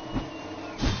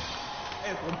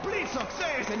 A complete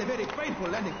success and a very painful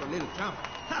landing for Little Jump.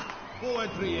 Ha!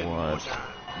 Poetry in motion.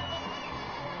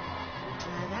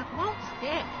 That won't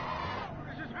stick.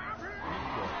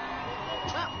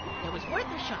 Well, it was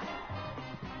worth a shot.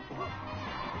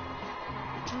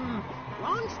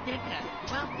 Wrong sticker.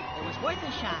 Well, it was worth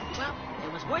a shot. Well,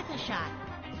 it was worth a shot.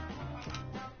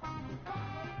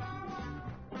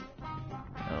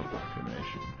 Oh,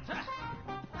 commission.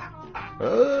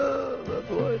 Oh, that's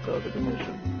why I saw the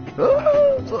commission.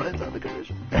 Oh, that's why I saw the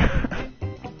commission.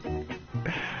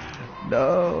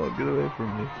 No, get away from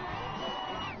me.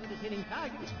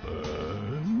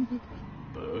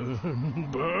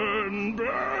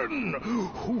 Burn!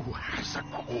 Who has a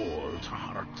cold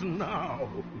heart now?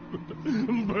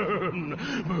 Burn!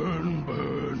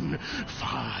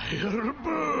 Fire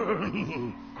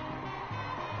burn!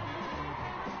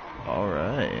 All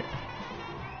right.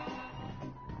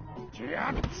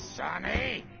 Jump,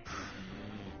 Sonny!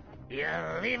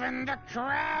 You're leaving the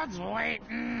crowds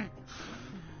waiting.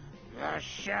 The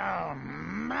show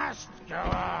must go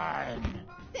on.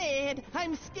 Dad,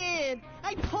 I'm scared.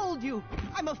 I told you,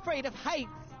 I'm afraid of heights.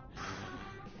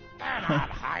 They're not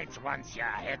heights once you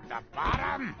hit the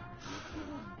bottom.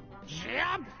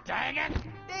 Jump, dang it!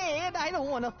 Dad, I don't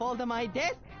want to fall to my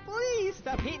death. Please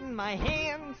stop hitting my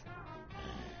hands.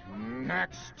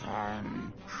 Next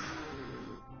time,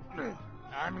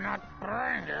 I'm not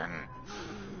bringing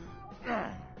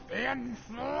the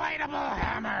inflatable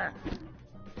hammer.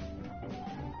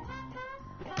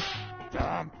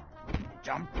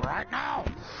 Jump right now.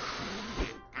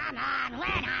 Come on,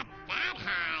 we're not that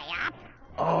high up.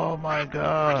 Oh my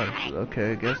god.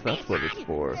 Okay, I guess that's what it's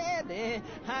for. Dad,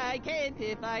 I can't.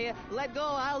 If I let go,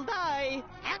 I'll die.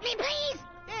 Help me, please.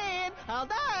 Dad, I'll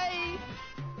die!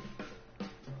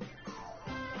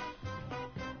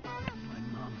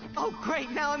 Oh, great,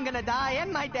 now I'm gonna die,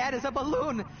 and my dad is a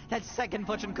balloon. That second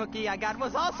fortune cookie I got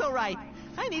was also right.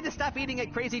 I need to stop eating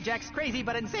at Crazy Jack's crazy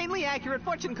but insanely accurate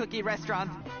fortune cookie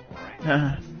restaurant.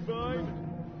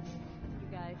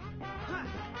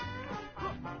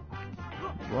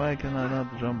 Why can I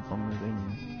not jump on the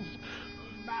thing?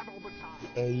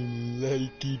 I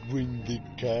like it when the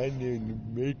cannon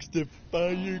makes the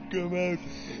fire come out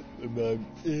and I'm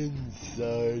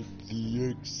inside the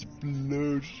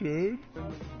explosion. I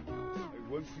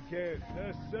once again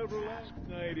passed several last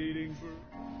night eating for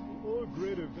more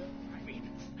great events.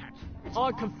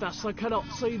 I confess I cannot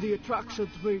see the attraction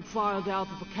to being fired out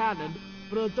of a cannon,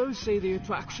 but I do see the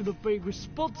attraction of being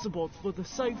responsible for the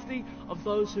safety of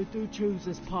those who do choose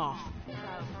this path.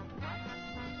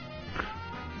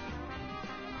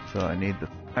 So I need the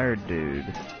fire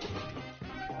dude.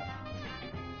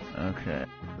 Okay,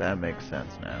 that makes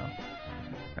sense now.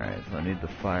 Alright, so I need the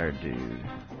fire dude.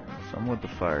 So I'm with the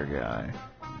fire guy.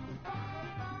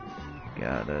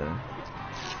 Gotta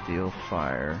steal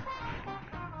fire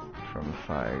from the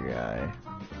fire guy.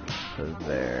 So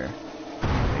there.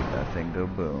 Make that thing go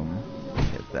boom.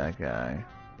 Hit that guy.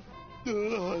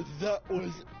 Oh, that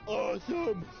was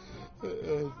awesome!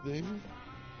 I think.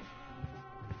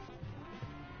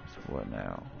 So what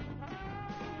now?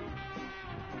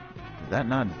 Did that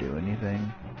not do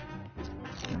anything?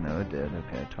 No, it did.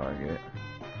 Okay, target.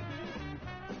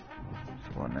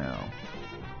 So what now?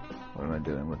 What am I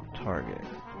doing with the target?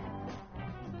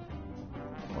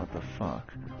 What the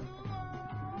fuck?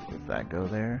 Does that go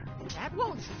there? That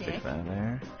won't stick. Stick that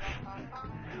there.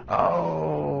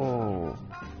 Oh!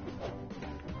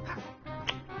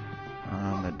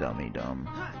 I'm a dummy dumb.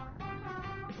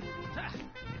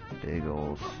 Big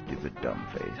old stupid dumb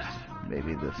face.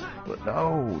 Maybe this, but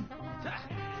no!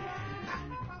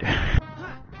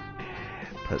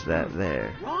 Put that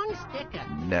there. Wrong sticker.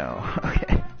 No,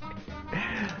 okay.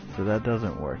 So that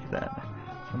doesn't work then.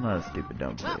 So I'm not a stupid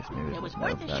dumb face. Maybe it was no,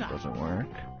 worth a that shot. doesn't work.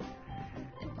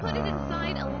 Put it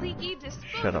inside a leaky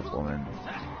disposable. Shut up, woman.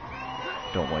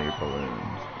 Don't want your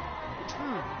balloons.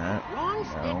 Wrong No.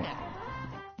 sticker.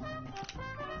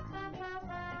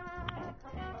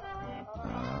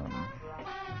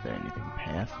 Is there anything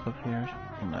past the Ferris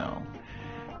wheel? No.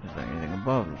 Is there anything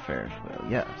above the Ferris wheel?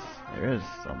 Yes, there is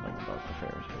something above the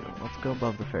Ferris wheel. Let's go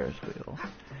above the Ferris wheel.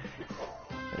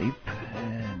 A leap,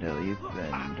 and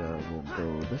we'll go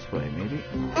this way, maybe.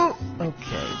 Oh,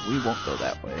 okay, we won't go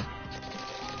that way.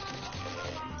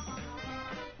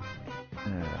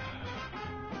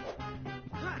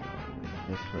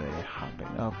 This way,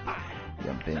 hopping up,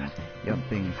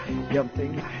 jumping.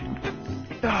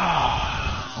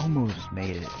 Ah, almost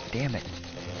made it. Damn it.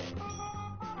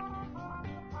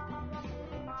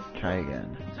 Try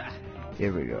again.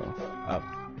 Here we go. Up.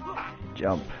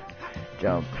 Jump.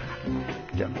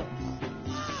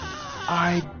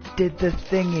 I did the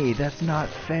thingy. That's not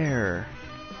fair.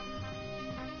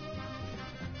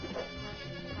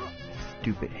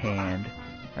 Stupid hand.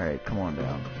 Alright, come on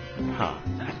down. Ha.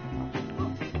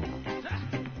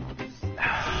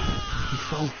 He's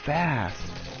so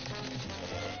fast.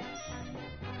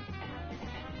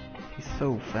 He's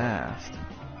so fast.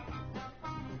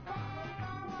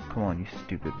 Come on, you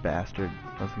stupid bastard.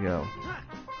 Let's go.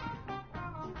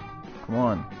 Come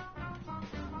on.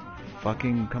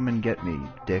 Fucking come and get me,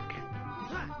 dick.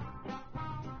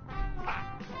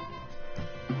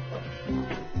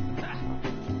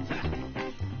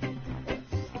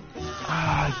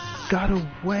 Ah, I got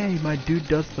away. My dude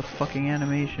does the fucking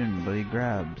animation, but he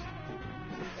grabs.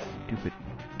 Stupid,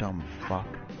 dumb fuck.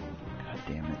 God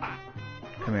damn it.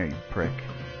 Come here, you prick.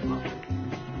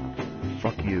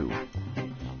 Fuck you.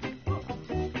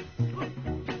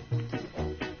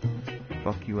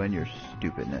 Fuck you and your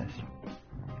stupidness.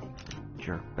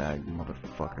 Jerkbag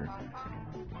motherfucker.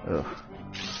 Ugh.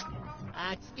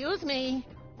 Excuse me.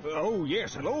 Oh,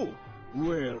 yes, hello.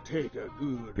 Well, take a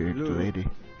good Bearded look. lady.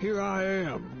 Here I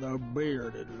am, the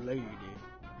bearded lady.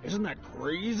 Isn't that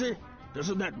crazy?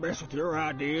 Doesn't that mess with your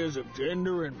ideas of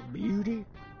gender and beauty?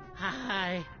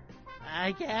 I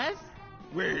guess.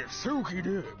 Well, soak it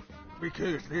up,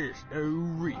 because there's no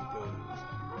wrinkles.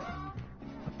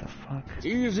 What the fuck?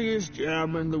 Easiest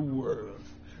job in the world.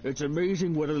 It's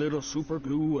amazing what a little super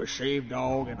glue, a shaved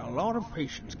dog, and a lot of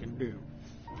patience can do.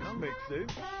 That makes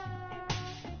sense.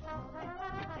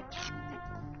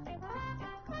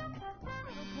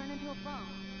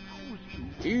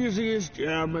 Easiest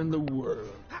job in the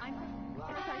world.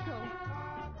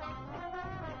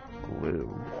 Glue.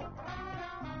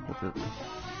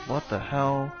 What the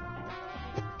hell?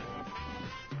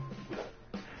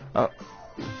 Oh.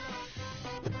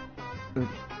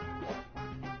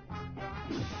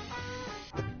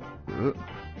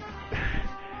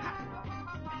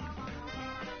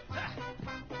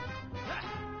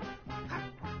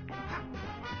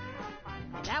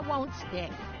 That won't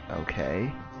stick.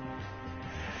 Okay.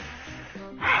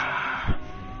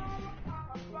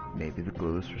 Maybe the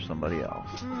glue is for somebody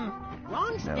else.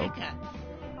 Wrong Nope. sticker.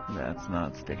 That's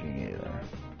not sticking either.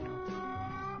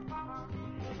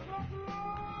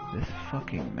 This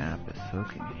fucking map is so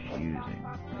confusing.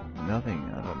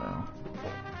 Nothing, I don't know.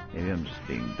 Maybe I'm just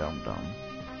being dumb.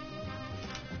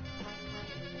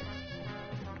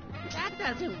 That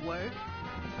doesn't work.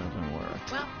 It doesn't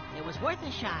work. Well, it was worth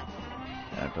a shot.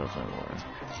 That doesn't work.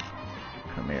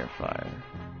 Come here, fire.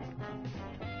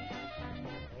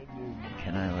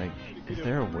 Can I, like, is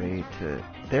there a way to...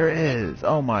 There is!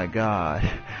 Oh my god!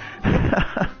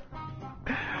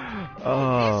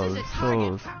 Oh,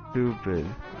 so stupid.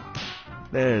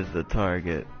 There's the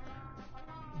target.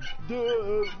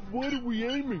 What are we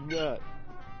aiming at?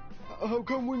 How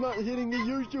come we're not hitting the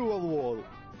usual wall?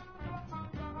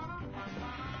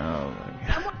 Oh my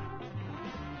god.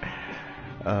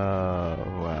 Oh,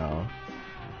 wow.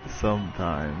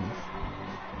 Sometimes.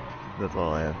 That's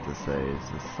all I have to say is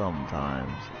just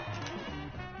sometimes.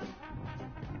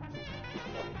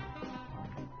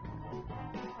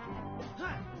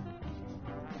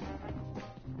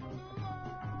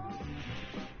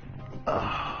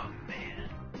 Oh, man.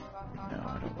 No,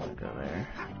 I don't want to go there.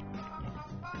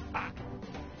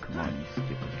 Come on, you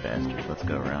stupid bastard. Let's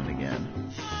go around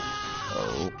again.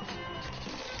 Oh.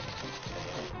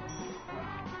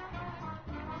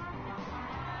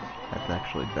 That's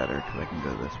actually better because I can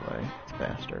go this way. It's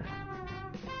faster.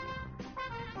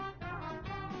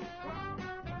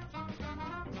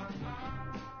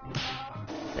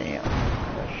 Bam.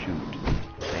 Shoot.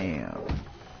 Bam.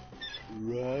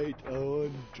 Right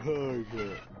on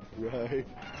target. Right.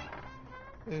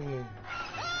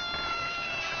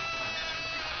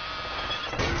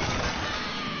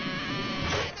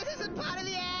 This isn't part of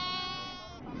the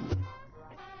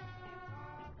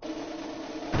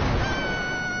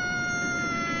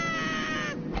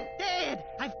Dad,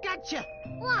 I've got you.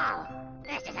 Whoa!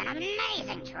 This is an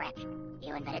amazing trick.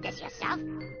 You invented this yourself?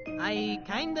 I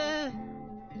kinda...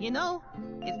 You know,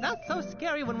 it's not so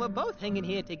scary when we're both hanging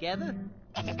here together.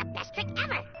 This is the best trick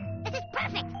ever. This is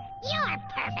perfect. You're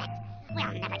perfect.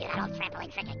 We'll never do that old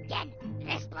trampoline trick again.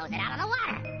 This blows it out of the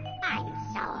water. I'm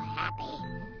so happy.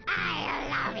 I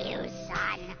love you,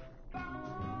 son.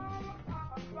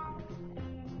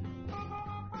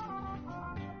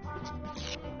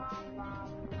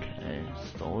 Okay,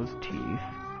 stole his teeth.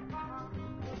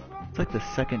 It's like the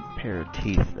second pair of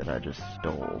teeth that I just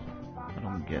stole. I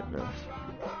don't get this.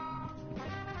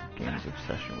 Game's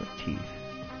obsession with teeth.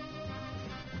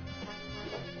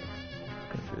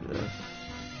 Go through this.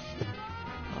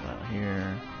 Not out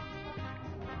here.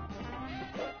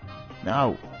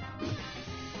 No!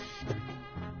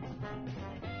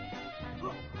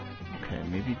 Okay,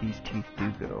 maybe these teeth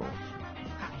do go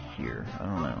here. I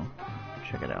don't know.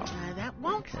 Check it out. That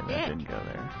won't Okay, stick. that didn't go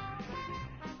there.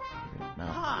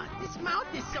 Ah, this mouth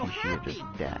is so You should've happy.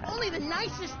 just died. Only the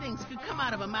nicest things could come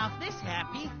out of a mouth this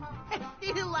happy.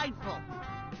 Delightful.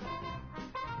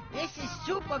 This is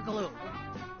super glue.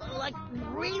 Like,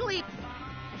 really?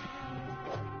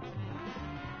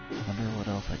 Wonder what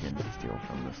else I can steal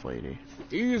from this lady.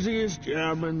 Easiest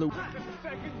job in the...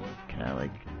 Can I,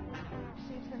 like...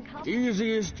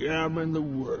 Easiest job in the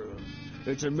world.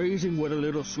 It's amazing what a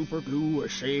little super glue, a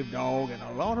shaved dog, and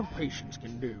a lot of patience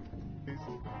can do.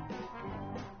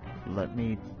 Let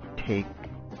me take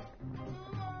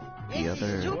the This is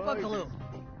other... super glue.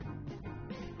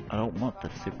 I don't want the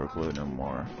super glue no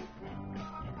more.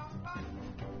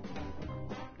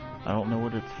 I don't know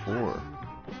what it's for.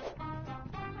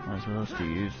 I was supposed to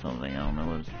use something, I don't know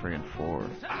what it's friggin' for.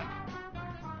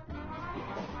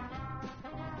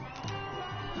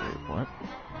 Wait, what?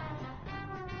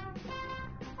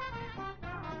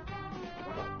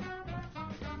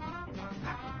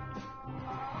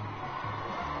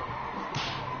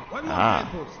 One more time,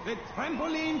 folks. The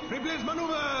trampoline triples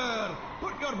maneuver.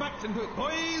 Put your backs into it,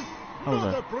 boys. How was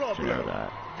Not I a problem. to know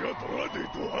that? Get ready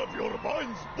to have your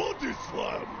mind's body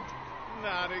slammed.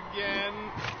 Not again.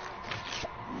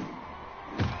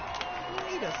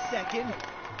 Wait a second.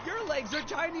 Your legs are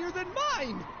tinier than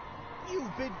mine.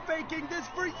 You've been faking this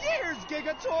for years,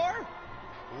 Gigator.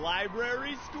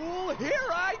 Library school,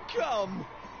 here I come.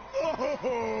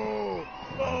 Oh,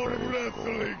 our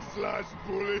wrestling /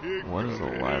 bullying. What is a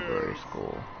library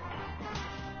school?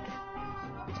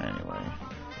 Anyway.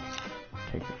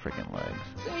 Take the freaking legs.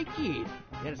 Say, kid,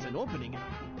 there's an opening.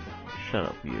 Shut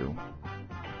up, you.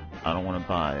 I don't want to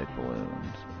buy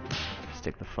balloons.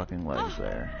 Stick the fucking legs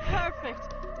there. Perfect!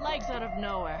 Legs out of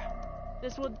nowhere.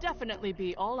 This will definitely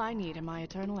be all I need in my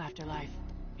eternal afterlife.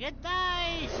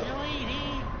 Goodbye,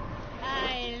 sweetie.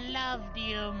 I loved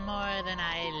you more than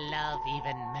I love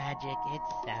even magic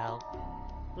itself.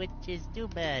 Which is too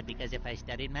bad, because if I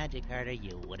studied magic harder,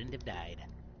 you wouldn't have died.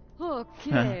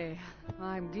 Okay,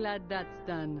 I'm glad that's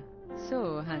done.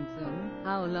 So, handsome,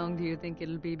 how long do you think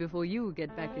it'll be before you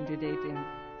get back into dating?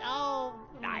 Oh,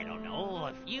 I don't know,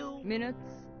 a few minutes?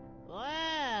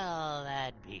 Well,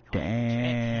 that'd be quite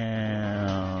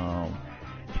Damn.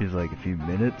 She's like, a few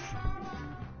minutes?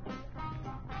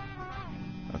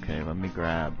 Okay, let me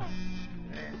grab.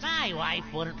 My wife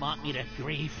wouldn't want me to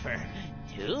grieve for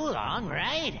too long,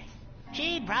 right?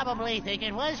 She'd probably think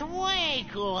it was way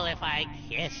cool if I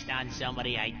kissed on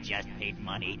somebody I just paid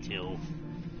money to.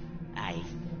 I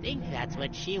think that's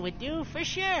what she would do for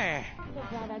sure.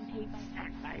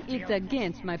 It's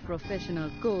against my professional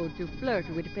code to flirt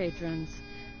with patrons,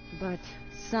 but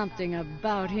something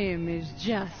about him is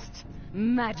just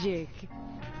magic.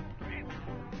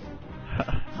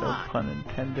 No pun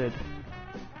intended.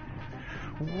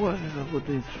 What is up with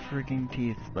these freaking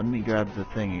teeth? Let me grab the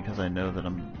thingy because I know that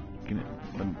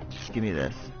just give me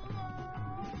this.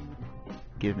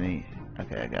 Give me.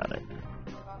 Okay, I got it.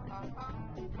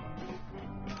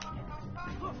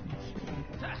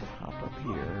 Hop up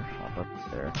here, hop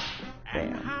up there.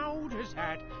 And Bam. how does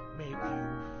that make you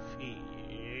feel?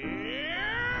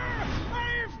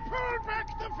 I've pulled back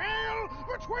the veil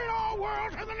between our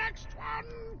world and the next one!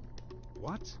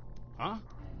 What? Huh?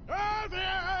 Are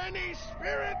there any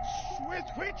spirits with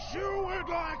which you would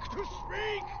like to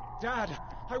speak? Dad,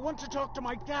 I want to talk to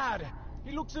my dad.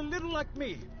 He looks a little like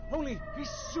me, only he's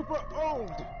super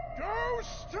old.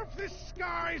 Ghost of this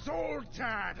guy's old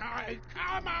dad, I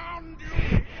command you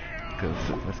here! Ghost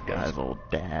of this guy's old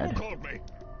dad. Who called me?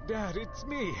 Dad, it's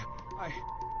me. I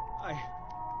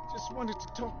just wanted to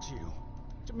talk to you.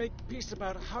 To make peace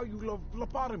about how you love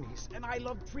lobotomies, and I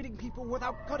love treating people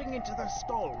without cutting into their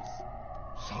skulls.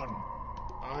 Son,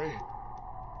 I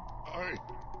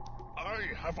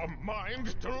have a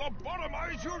mind to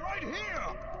lobotomize you right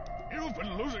here! You've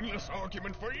been losing this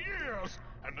argument for years,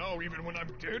 and now even when I'm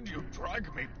dead, you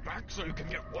drag me back so you can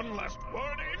get one last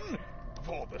word in? Of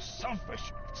all the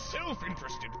selfish,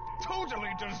 self-interested, totally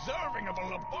deserving of a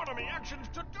lobotomy actions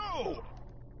to do!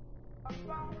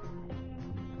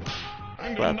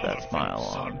 And Slap another that smile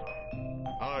thing,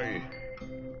 on. son.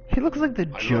 He looks like the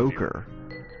Joker.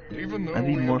 Even though I'd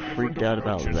be we more have freaked out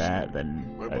about different that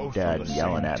than we're a both dad on the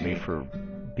yelling same at me team. for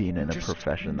being in a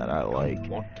profession that I like.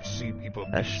 Want to see people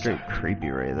be That's straight sad. creepy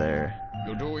right there.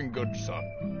 You're doing good,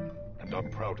 son, and I'm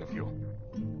proud of you.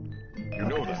 You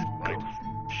know that,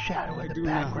 right? Shadow in the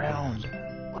background.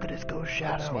 Look at his ghost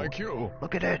shadow. That's my cue.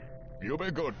 Look at it. You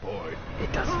be good, boy.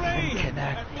 It doesn't even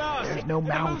connect. At last, There's no an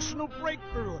mouth. emotional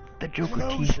breakthrough. The Joker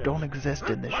Closure. teeth don't exist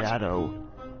in the What? shadow.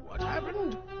 What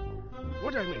happened?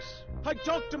 What did I miss? I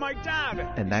talked to my dad.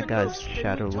 And that The guy's ghost gave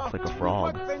shadow me looks talk like a to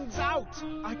frog. work things out.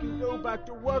 I can go back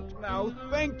to work now.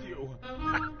 Thank you.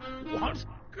 What?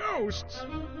 Ghosts?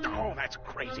 Oh, that's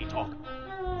crazy talk.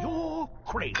 You're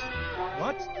crazy.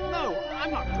 What? No,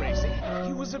 I'm not crazy.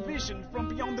 He was a vision from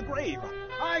beyond the grave.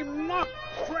 I'm not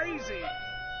crazy.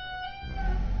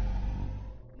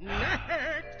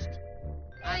 Next!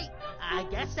 I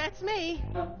guess that's me.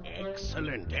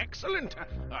 Excellent, excellent.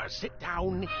 Sit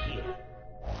down here.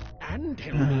 And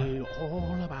tell me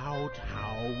all about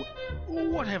how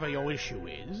whatever your issue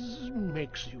is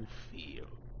makes you feel.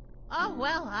 Oh,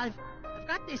 well, I've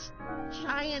got this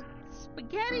giant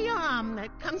spaghetti arm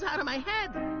that comes out of my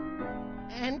head.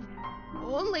 And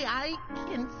only I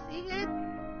can see it.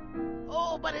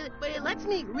 Oh, but it lets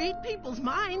me read people's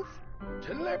minds.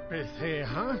 Telepathy,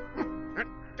 huh? That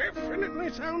definitely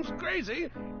sounds crazy.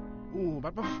 Ooh,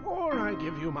 but before I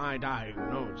give you my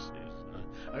diagnosis,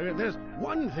 there's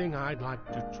one thing I'd like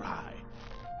to try.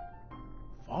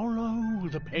 Follow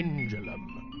the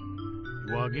pendulum.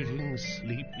 You are getting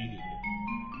sleepy.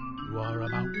 You are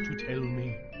about to tell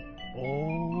me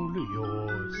all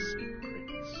your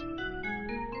secrets.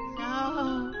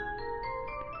 So,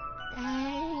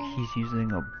 I'm He's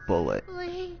using a bullet.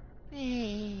 sleepy.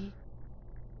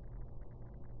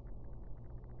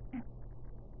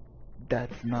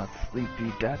 That's not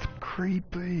sleepy, that's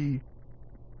creepy.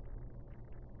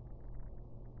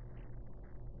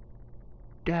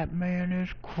 That man is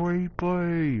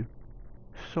creepy.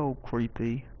 So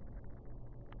creepy.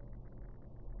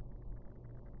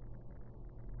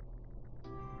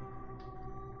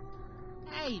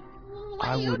 Hey,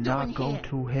 I would not go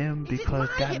to him because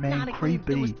that man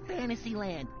creepy.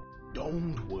 Fantasyland.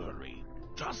 Don't worry.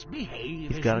 Just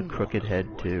behave. He's got a crooked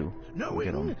head too. Look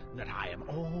at Knowing him. that I am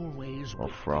always Little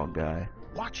frog guy.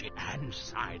 watching and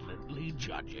silently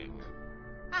judging.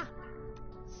 Ah,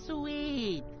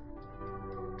 sweet.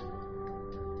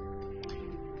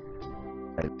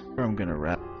 I'm gonna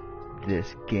wrap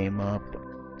this game up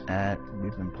at.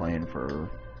 We've been playing for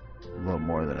a little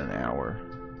more than an hour.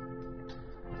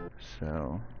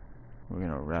 So we're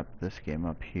gonna wrap this game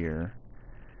up here,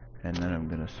 and then I'm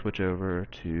gonna switch over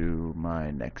to my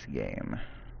next game.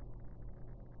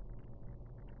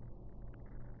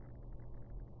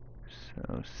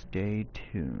 So stay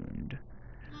tuned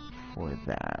for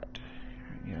that.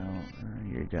 You know,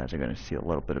 you guys are gonna see a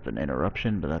little bit of an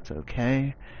interruption, but that's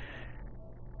okay,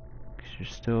 because you're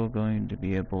still going to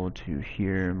be able to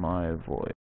hear my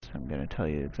voice. I'm gonna tell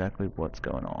you exactly what's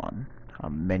going on.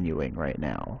 I'm menuing right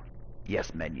now.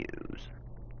 Yes, menus.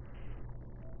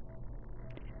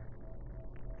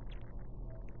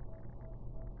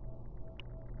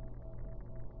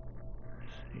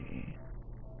 Let's see.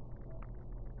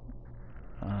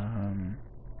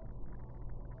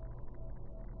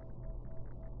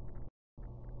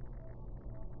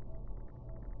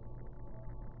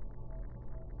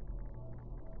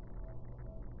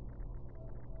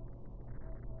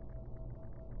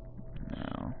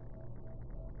 No.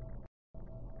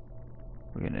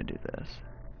 We're gonna do this.